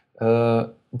issues,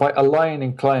 by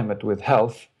aligning climate with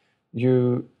health,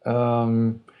 you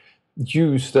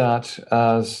use that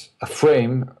as a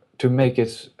frame to make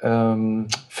its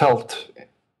felt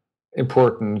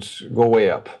importance go way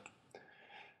up.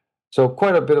 So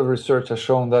quite a bit of research has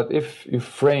shown that if you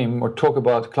frame or talk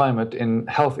about climate in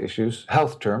health issues,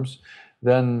 health terms,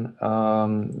 then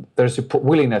there's a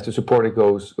willingness to support it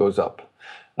goes up.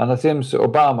 And it seems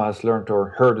Obama has learned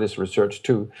or heard this research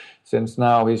too, since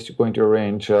now he's going to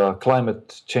arrange a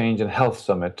climate change and health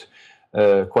summit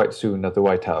quite soon at the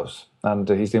White House. And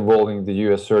he's involving the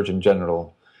U.S. Surgeon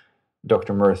General,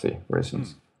 Dr. Murthy, for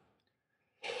instance.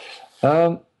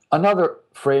 Another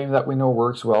frame that we know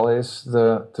works well is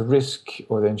the risk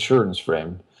or the insurance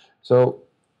frame. So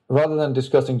rather than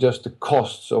discussing just the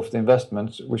costs of the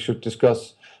investments, we should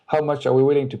discuss how much are we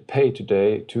willing to pay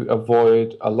today to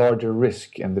avoid a larger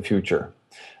risk in the future.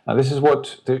 And this is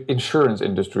what the insurance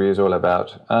industry is all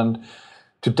about. And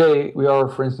today we are,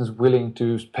 for instance, willing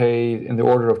to pay in the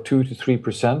order of 2 to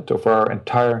 3% of our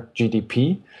entire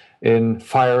GDP in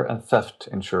fire and theft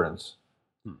insurance.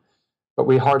 But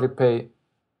we hardly pay.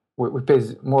 We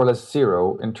pay more or less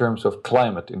zero in terms of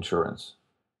climate insurance.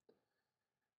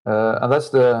 And that's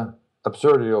the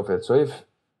absurdity of it. So if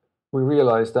we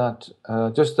realize that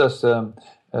just as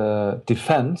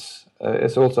defense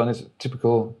is also a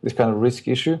typical this kind of risk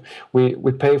issue,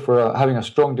 we pay for having a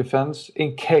strong defense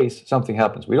in case something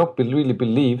happens. We don't really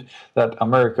believe that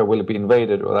America will be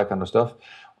invaded or that kind of stuff,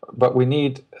 but we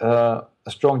need a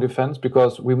strong defense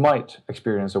because we might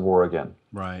experience a war again.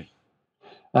 Right.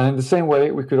 And in the same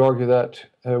way, we could argue that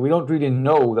we don't really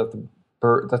know that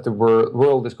the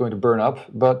world is going to burn up,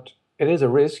 but it is a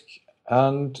risk,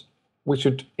 and we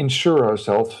should insure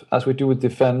ourselves, as we do with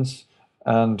defense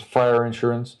and fire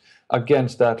insurance,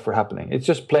 against that for happening. It's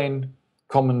just plain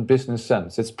common business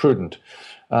sense. It's prudent,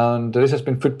 and this has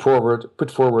been put forward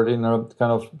in a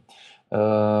kind of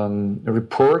a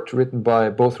report written by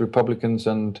both Republicans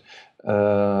and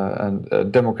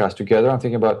Democrats together. I'm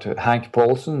thinking about Hank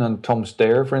Paulson and Tom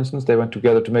Steyer, for instance. They went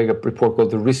together to make a report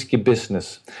called The Risky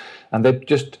Business. And they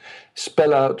just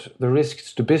spell out the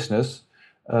risks to business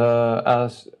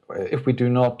as if we do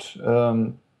not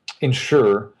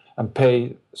insure and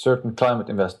pay certain climate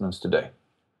investments today.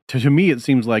 To me, it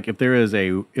seems like if there was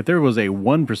a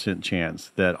 1%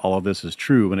 chance that all of this is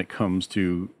true when it comes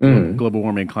to global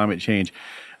warming and climate change,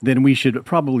 then we should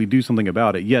probably do something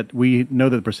about it. Yet we know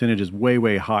that the percentage is way,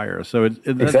 way higher. So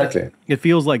Exactly. it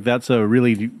feels like that's a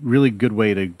really, really good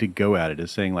way to go at it,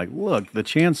 is saying like, look, the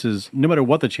chances, no matter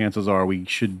what the chances are, we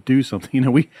should do something. You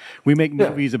know, we make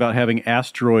movies about having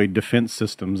asteroid defense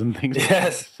systems and things.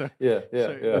 Yes. Like that.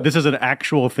 So this is an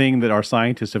actual thing that our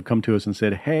scientists have come to us and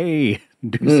said, hey,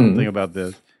 do something about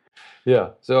this. Yeah,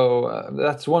 so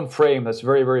that's one frame that's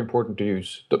very, very important to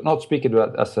use. Not speaking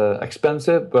about as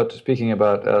expensive, but speaking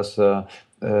about as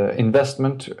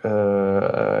investment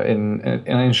in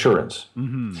insurance.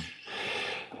 Mm-hmm.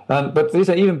 But there's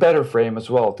an even better frame as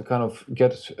well to kind of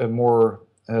get a more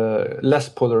less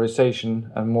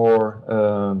polarization and more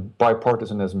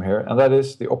bipartisanism here, and that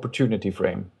is the opportunity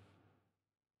frame.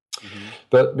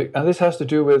 Mm-hmm. And this has to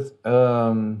do with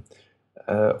all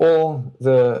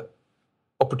the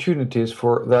opportunities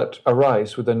that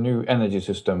arise with a new energy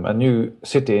system, a new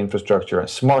city infrastructure,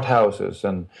 smart houses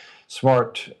and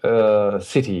smart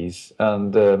cities,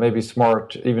 and maybe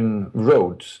smart even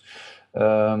roads.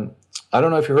 I don't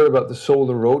know if you heard about the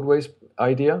solar roadways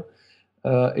idea.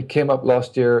 It came up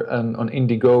last year on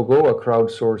Indiegogo, a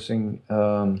crowdsourcing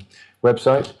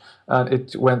website. And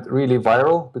it went really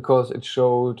viral because it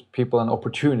showed people an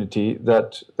opportunity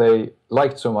that they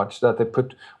liked so much that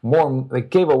they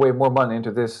gave away more money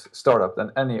into this startup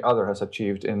than any other has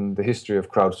achieved in the history of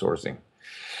crowdsourcing.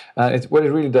 And what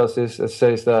it really does is it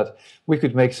says that we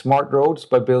could make smart roads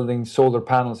by building solar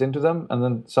panels into them and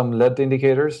then some LED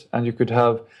indicators, and you could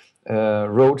have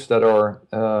roads that are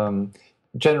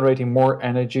generating more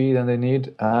energy than they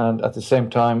need, and at the same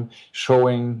time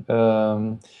showing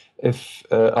if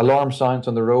alarm signs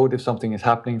on the road, if something is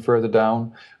happening further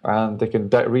down, and they can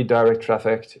redirect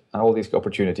traffic and all these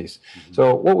opportunities. Mm-hmm.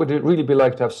 So what would it really be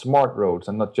like to have smart roads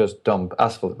and not just dumb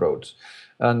asphalt roads?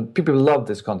 And people love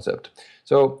this concept.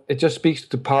 So it just speaks to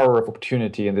the power of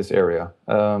opportunity in this area.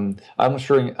 I'm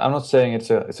not saying it's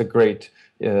a great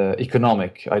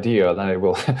economic idea that it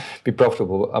will be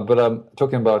profitable, but I'm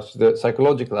talking about the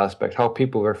psychological aspect, how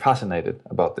people were fascinated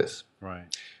about this. Right.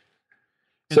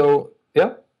 So,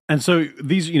 yeah. And so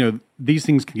these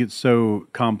things can get so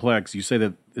complex. You say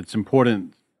that it's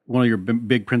important. One of your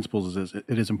big principles is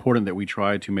it is important that we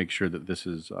try to make sure that this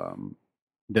is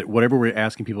that whatever we're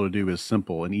asking people to do is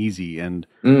simple and easy and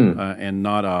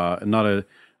not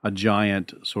a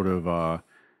giant sort of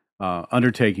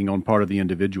undertaking on part of the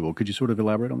individual. Could you sort of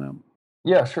elaborate on that?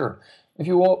 Yeah, sure. If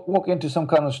you walk into some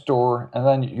kind of store and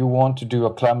then you want to do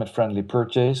a climate-friendly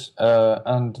purchase,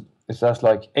 and it has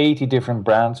like 80 different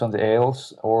brands on the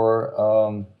aisles,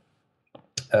 or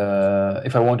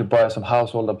if I want to buy some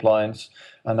household appliance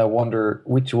and I wonder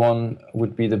which one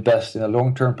would be the best in a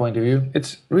long-term point of view,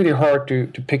 it's really hard to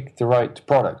pick the right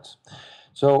product.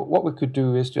 So what we could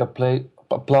do is to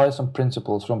apply some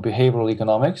principles from behavioral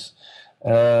economics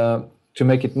to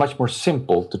make it much more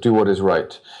simple to do what is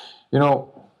right. You know,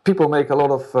 people make a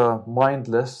lot of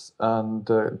mindless and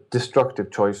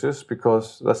destructive choices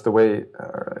because that's the way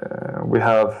we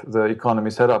have the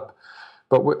economy set up.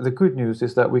 But the good news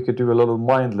is that we could do a lot of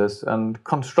mindless and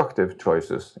constructive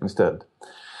choices instead.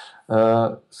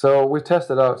 So we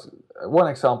tested out one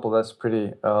example that's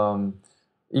pretty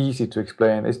easy to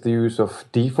explain is the use of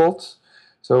defaults.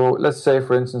 So let's say,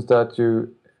 for instance, that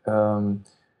you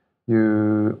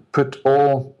put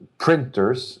all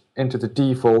printers into the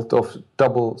default of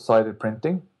double-sided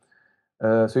printing.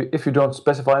 So if you don't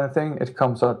specify anything, it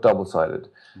comes out double-sided.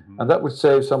 Mm-hmm. And that would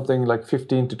save something like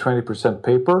 15 to 20%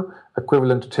 paper,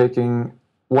 equivalent to taking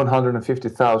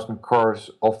 150,000 cars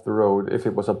off the road if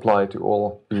it was applied to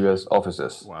all US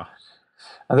offices. Wow.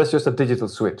 And that's just a digital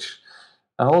switch.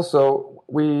 And also,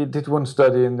 we did one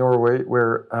study in Norway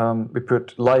where we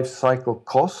put life cycle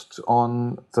costs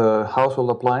on the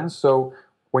household appliance. So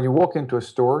when you walk into a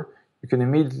store, you can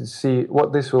immediately see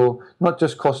what this will not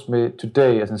just cost me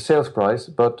today as a sales price,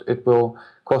 but it will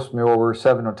cost me over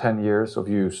 7 or 10 years of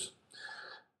use.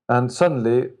 And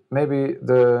suddenly, maybe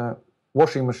the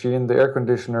washing machine, the air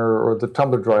conditioner, or the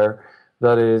tumbler dryer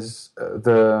that is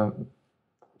the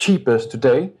cheapest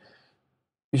today,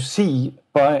 you see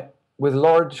with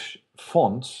large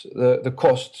fonts the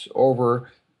costs over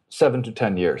 7 to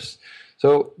 10 years.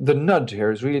 So the nudge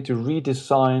here is really to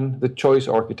redesign the choice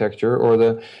architecture or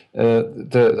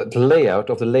the layout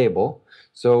of the label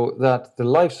so that the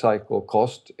life cycle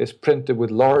cost is printed with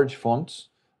large fonts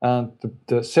and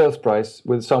the sales price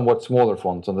with somewhat smaller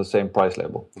fonts on the same price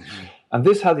label. Mm-hmm. And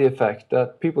this had the effect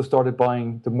that people started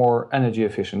buying the more energy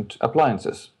efficient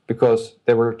appliances because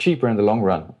they were cheaper in the long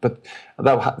run, but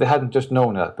they hadn't just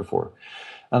known that before.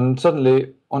 And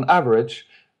suddenly, on average,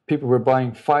 people were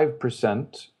buying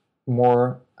 5%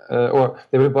 more, or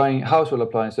they were buying household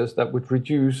appliances that would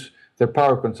reduce their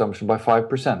power consumption by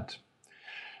 5%.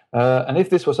 And if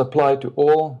this was applied to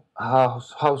all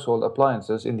household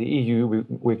appliances in the EU,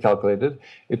 we calculated,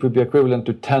 it would be equivalent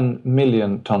to 10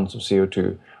 million tons of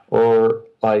CO2, or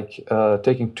like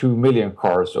taking 2 million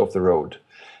cars off the road.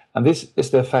 And this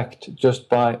is the effect just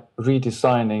by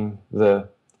redesigning the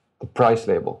price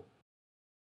label.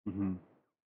 Mm-hmm.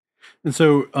 And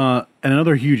so, and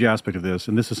another huge aspect of this,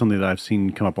 and this is something that I've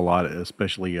seen come up a lot,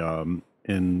 especially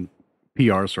in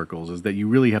PR circles, is that you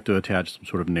really have to attach some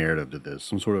sort of narrative to this,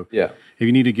 some sort of, if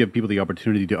you need to give people the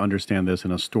opportunity to understand this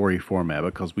in a story format,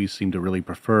 because we seem to really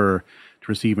prefer to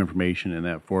receive information in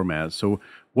that format. So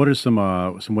what are some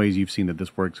ways you've seen that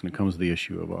this works when it comes to the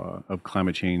issue of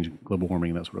climate change, global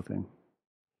warming, that sort of thing?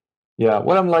 Yeah,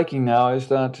 what I'm liking now is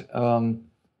that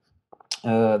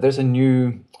there's a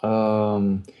new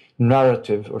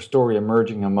narrative or story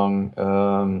emerging among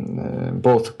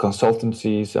both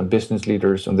consultancies and business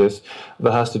leaders on this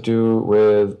that has to do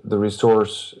with the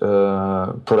resource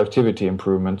productivity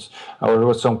improvements, or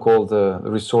what some call the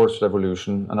resource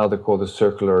revolution, and others call the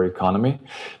circular economy,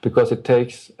 because it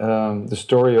takes the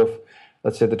story of,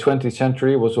 let's say, the 20th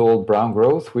century was all brown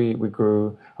growth. We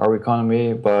grew our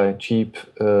economy by cheap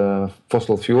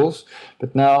fossil fuels,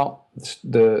 but now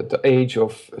the age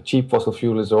of cheap fossil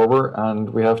fuel is over,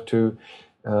 and we have to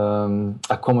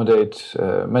accommodate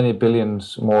many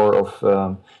billions more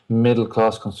of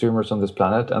middle-class consumers on this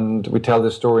planet. And we tell the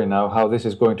story now how this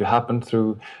is going to happen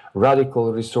through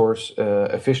radical resource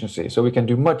efficiency. So we can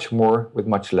do much more with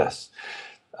much less.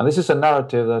 And this is a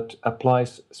narrative that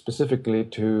applies specifically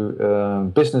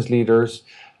to business leaders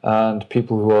and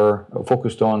people who are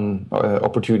focused on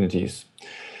opportunities.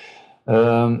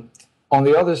 On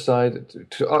the other side,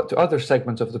 to other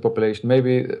segments of the population,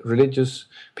 maybe religious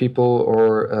people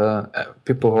or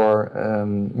people who are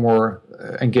more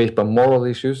engaged by moral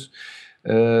issues,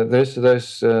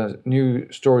 there's a new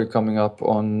story coming up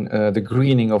on the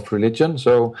greening of religion.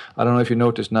 So I don't know if you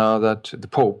notice now that the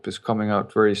Pope is coming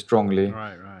out very strongly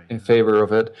in favor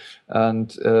of it.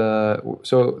 And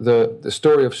so the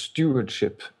story of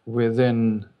stewardship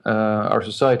within our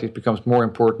society becomes more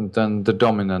important than the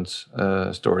dominance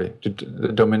story,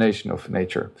 the domination of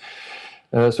nature.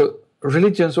 So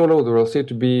religions all over the world seem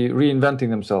to be reinventing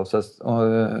themselves as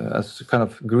kind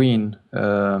of green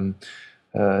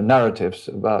narratives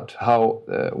about how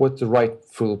what's the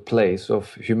rightful place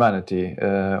of humanity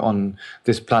on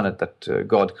this planet that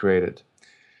God created.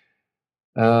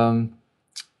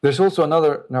 There's also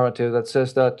another narrative that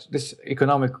says that this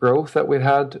economic growth that we've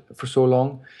had for so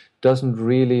long doesn't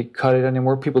really cut it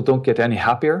anymore. People don't get any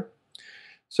happier.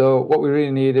 So what we really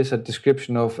need is a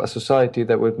description of a society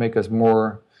that would make us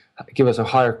give us a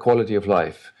higher quality of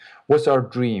life. What's our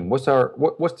dream? What's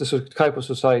the type of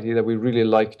society that we really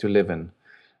like to live in?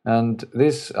 And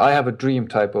this, I have a dream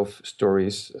type of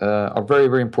stories are very,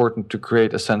 very important to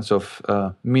create a sense of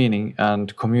meaning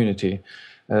and community,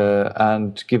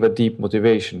 and give a deep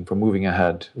motivation for moving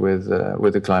ahead with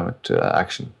the climate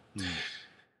action.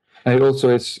 And it also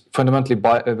is fundamentally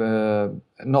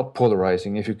not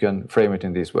polarizing if you can frame it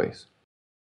in these ways.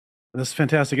 That's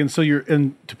fantastic. And so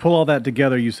to pull all that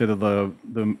together, you said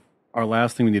that our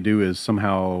last thing we need to do is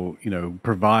somehow,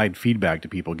 provide feedback to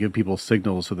people, give people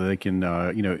signals so that they can,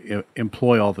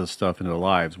 employ all this stuff in their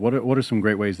lives. What are some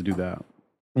great ways to do that?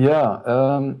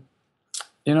 Yeah.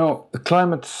 The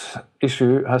climate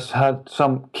issue has had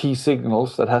some key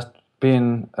signals that has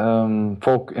been in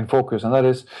focus, and that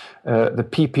is the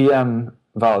ppm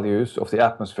values of the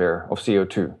atmosphere of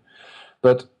CO2.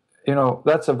 But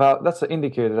that's an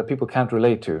indicator that people can't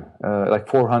relate to, like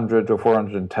 400 or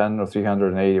 410 or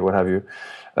 380, what have you.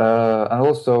 And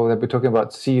also they'll be talking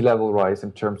about sea level rise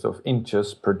in terms of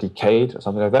inches per decade or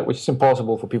something like that, which is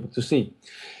impossible for people to see.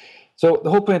 So the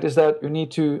whole point is that you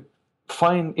need to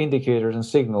find indicators and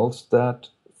signals that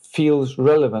feels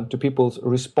relevant to people's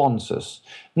responses,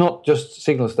 not just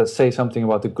signals that say something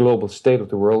about the global state of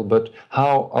the world, but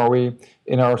how are we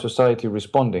in our society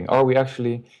responding? Are we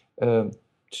actually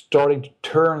starting to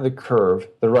turn the curve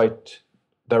the right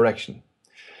direction?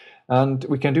 And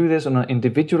we can do this on an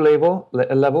individual level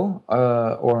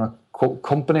or on a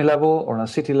company level, or on a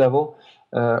city level,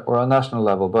 or a national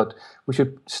level, but we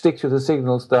should stick to the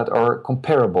signals that are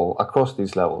comparable across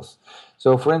these levels.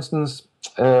 So, for instance,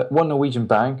 one Norwegian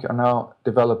bank are now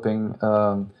developing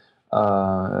a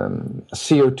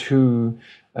CO2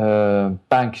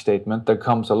 bank statement that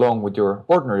comes along with your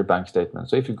ordinary bank statement.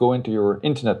 So if you go into your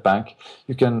internet bank,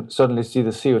 you can suddenly see the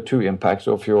CO2 impacts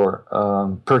of your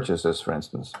purchases, for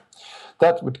instance.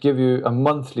 That would give you a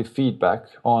monthly feedback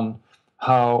on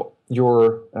how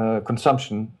your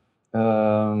consumption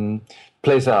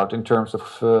plays out in terms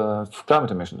of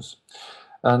climate emissions.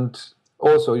 And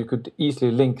also, you could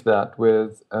easily link that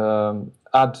with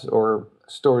ads or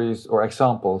stories or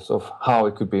examples of how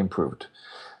it could be improved.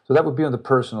 So that would be on the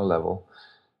personal level.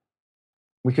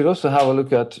 We could also have a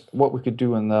look at what we could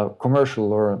do on the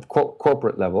commercial or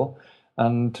corporate level.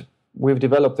 And we've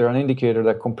developed there an indicator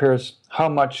that compares how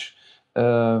much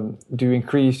do you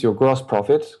increase your gross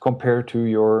profit compared to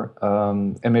your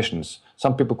emissions.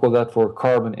 Some people call that for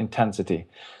carbon intensity.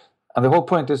 And the whole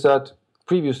point is that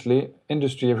previously,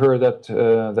 industry have heard that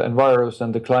the enviros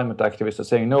and the climate activists are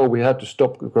saying, no, we have to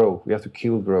stop growth, we have to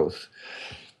kill growth.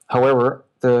 However,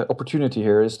 the opportunity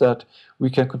here is that we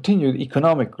can continue the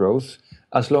economic growth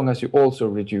as long as you also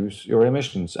reduce your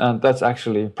emissions, and that's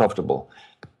actually profitable.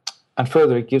 And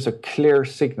further, it gives a clear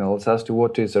signal as to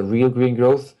what is a real green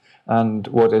growth and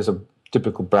what is a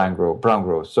typical brown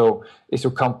growth. So is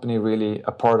your company really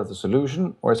a part of the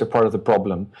solution or is it part of the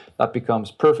problem? That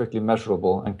becomes perfectly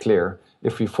measurable and clear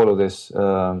if we follow this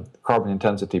carbon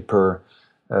intensity per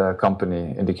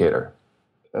company indicator.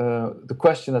 The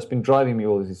question that's been driving me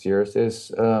all these years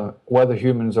is whether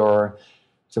humans are,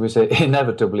 so we say,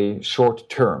 inevitably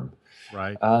short-term.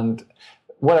 Right. And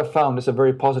what I've found is a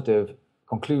very positive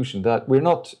conclusion that we're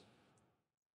not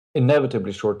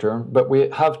inevitably short-term, but we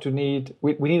need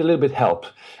a little bit help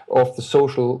of the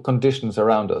social conditions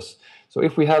around us. So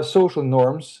if we have social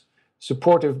norms,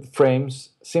 supportive frames,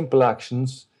 simple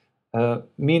actions,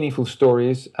 meaningful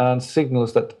stories, and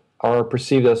signals that are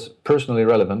perceived as personally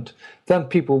relevant, then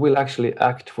people will actually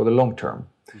act for the long term.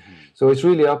 Mm-hmm. So it's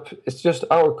just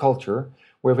our culture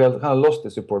where we have kind of lost the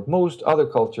support. Most other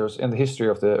cultures in the history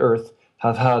of the earth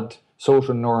have had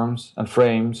social norms and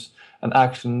frames and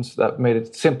actions that made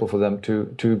it simple for them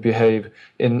to behave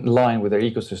in line with their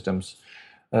ecosystems.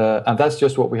 And that's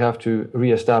just what we have to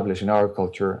reestablish in our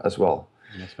culture as well.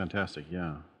 That's fantastic,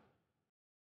 yeah.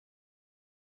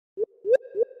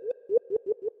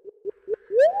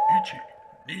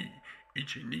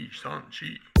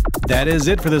 That is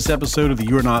it for this episode of the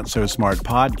You're Not So Smart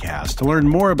podcast. To learn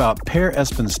more about Per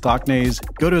Espen Stoknes,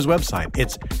 go to his website.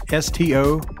 It's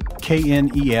stoknes.com,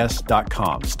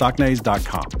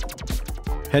 stoknes.com.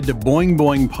 Head to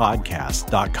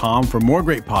boingboingpodcast.com for more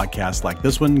great podcasts like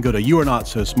this one. Go to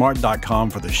youarenotsosmart.com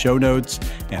for the show notes.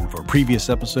 And for previous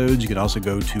episodes, you can also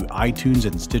go to iTunes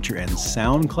and Stitcher and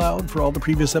SoundCloud for all the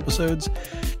previous episodes.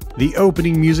 The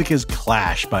opening music is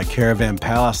Clash by Caravan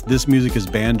Palace. This music is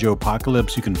Banjo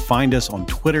Apocalypse. You can find us on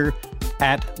Twitter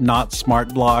at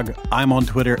NotSmartBlog. I'm on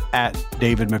Twitter at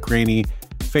David McRaney.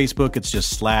 Facebook, it's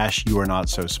just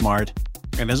 /YouAreNotSoSmart.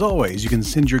 And as always, you can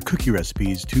send your cookie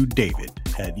recipes to David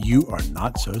at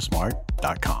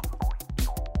youarenotsosmart.com.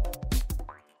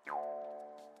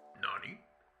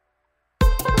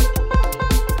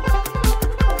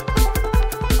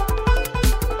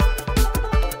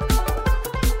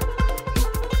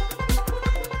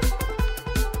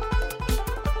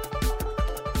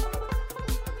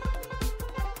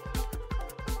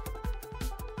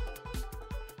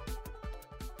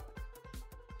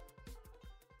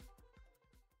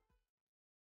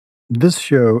 This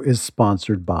show is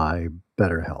sponsored by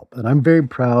BetterHelp, and I'm very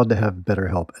proud to have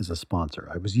BetterHelp as a sponsor.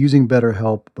 I was using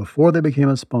BetterHelp before they became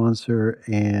a sponsor,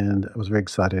 and I was very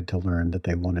excited to learn that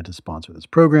they wanted to sponsor this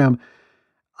program.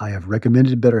 I have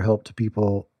recommended BetterHelp to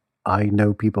people. I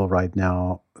know people right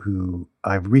now who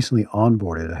I've recently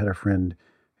onboarded. I had a friend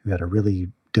who had a really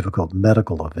difficult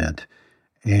medical event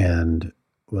and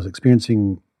was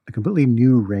experiencing a completely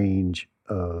new range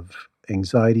of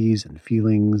anxieties and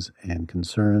feelings and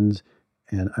concerns,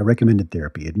 and I recommended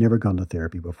therapy. I'd never gone to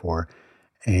therapy before,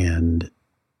 and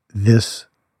this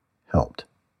helped.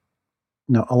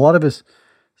 Now, a lot of us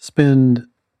spend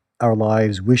our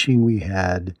lives wishing we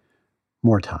had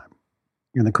more time.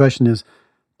 And the question is,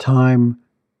 time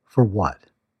for what?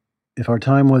 If our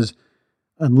time was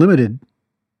unlimited,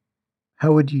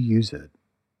 how would you use it?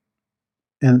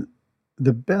 And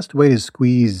the best way to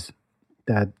squeeze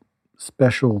that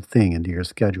special thing into your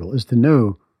schedule is to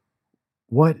know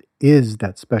what is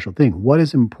that special thing? What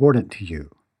is important to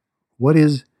you? What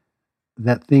is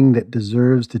that thing that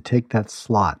deserves to take that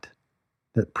slot,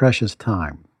 that precious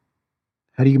time?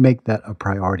 How do you make that a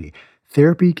priority?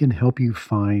 Therapy can help you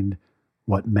find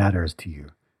what matters to you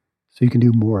so you can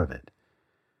do more of it.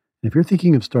 And if you're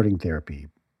thinking of starting therapy,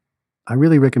 I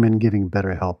really recommend giving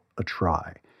BetterHelp a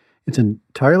try. It's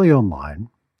entirely online.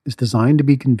 It's designed to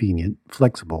be convenient,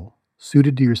 flexible,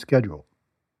 suited to your schedule.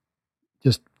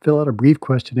 Just fill out a brief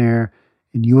questionnaire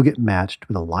and you will get matched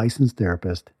with a licensed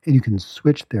therapist, and you can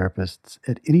switch therapists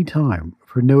at any time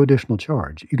for no additional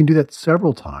charge. You can do that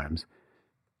several times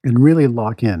and really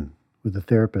lock in with a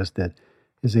therapist that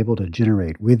is able to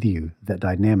generate with you that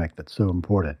dynamic that's so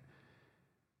important.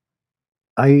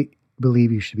 I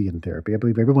believe you should be in therapy. I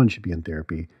believe everyone should be in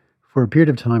therapy for a period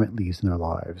of time at least in their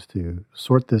lives to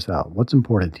sort this out. What's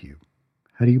important to you?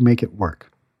 How do you make it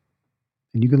work?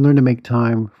 And you can learn to make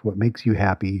time for what makes you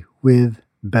happy with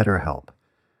BetterHelp.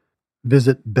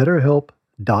 Visit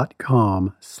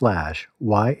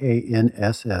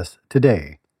betterhelp.com/YANSS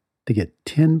today to get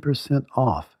 10%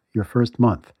 off your first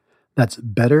month. That's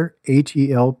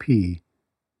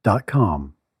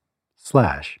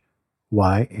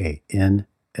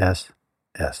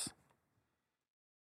betterhelp.com/YANSS.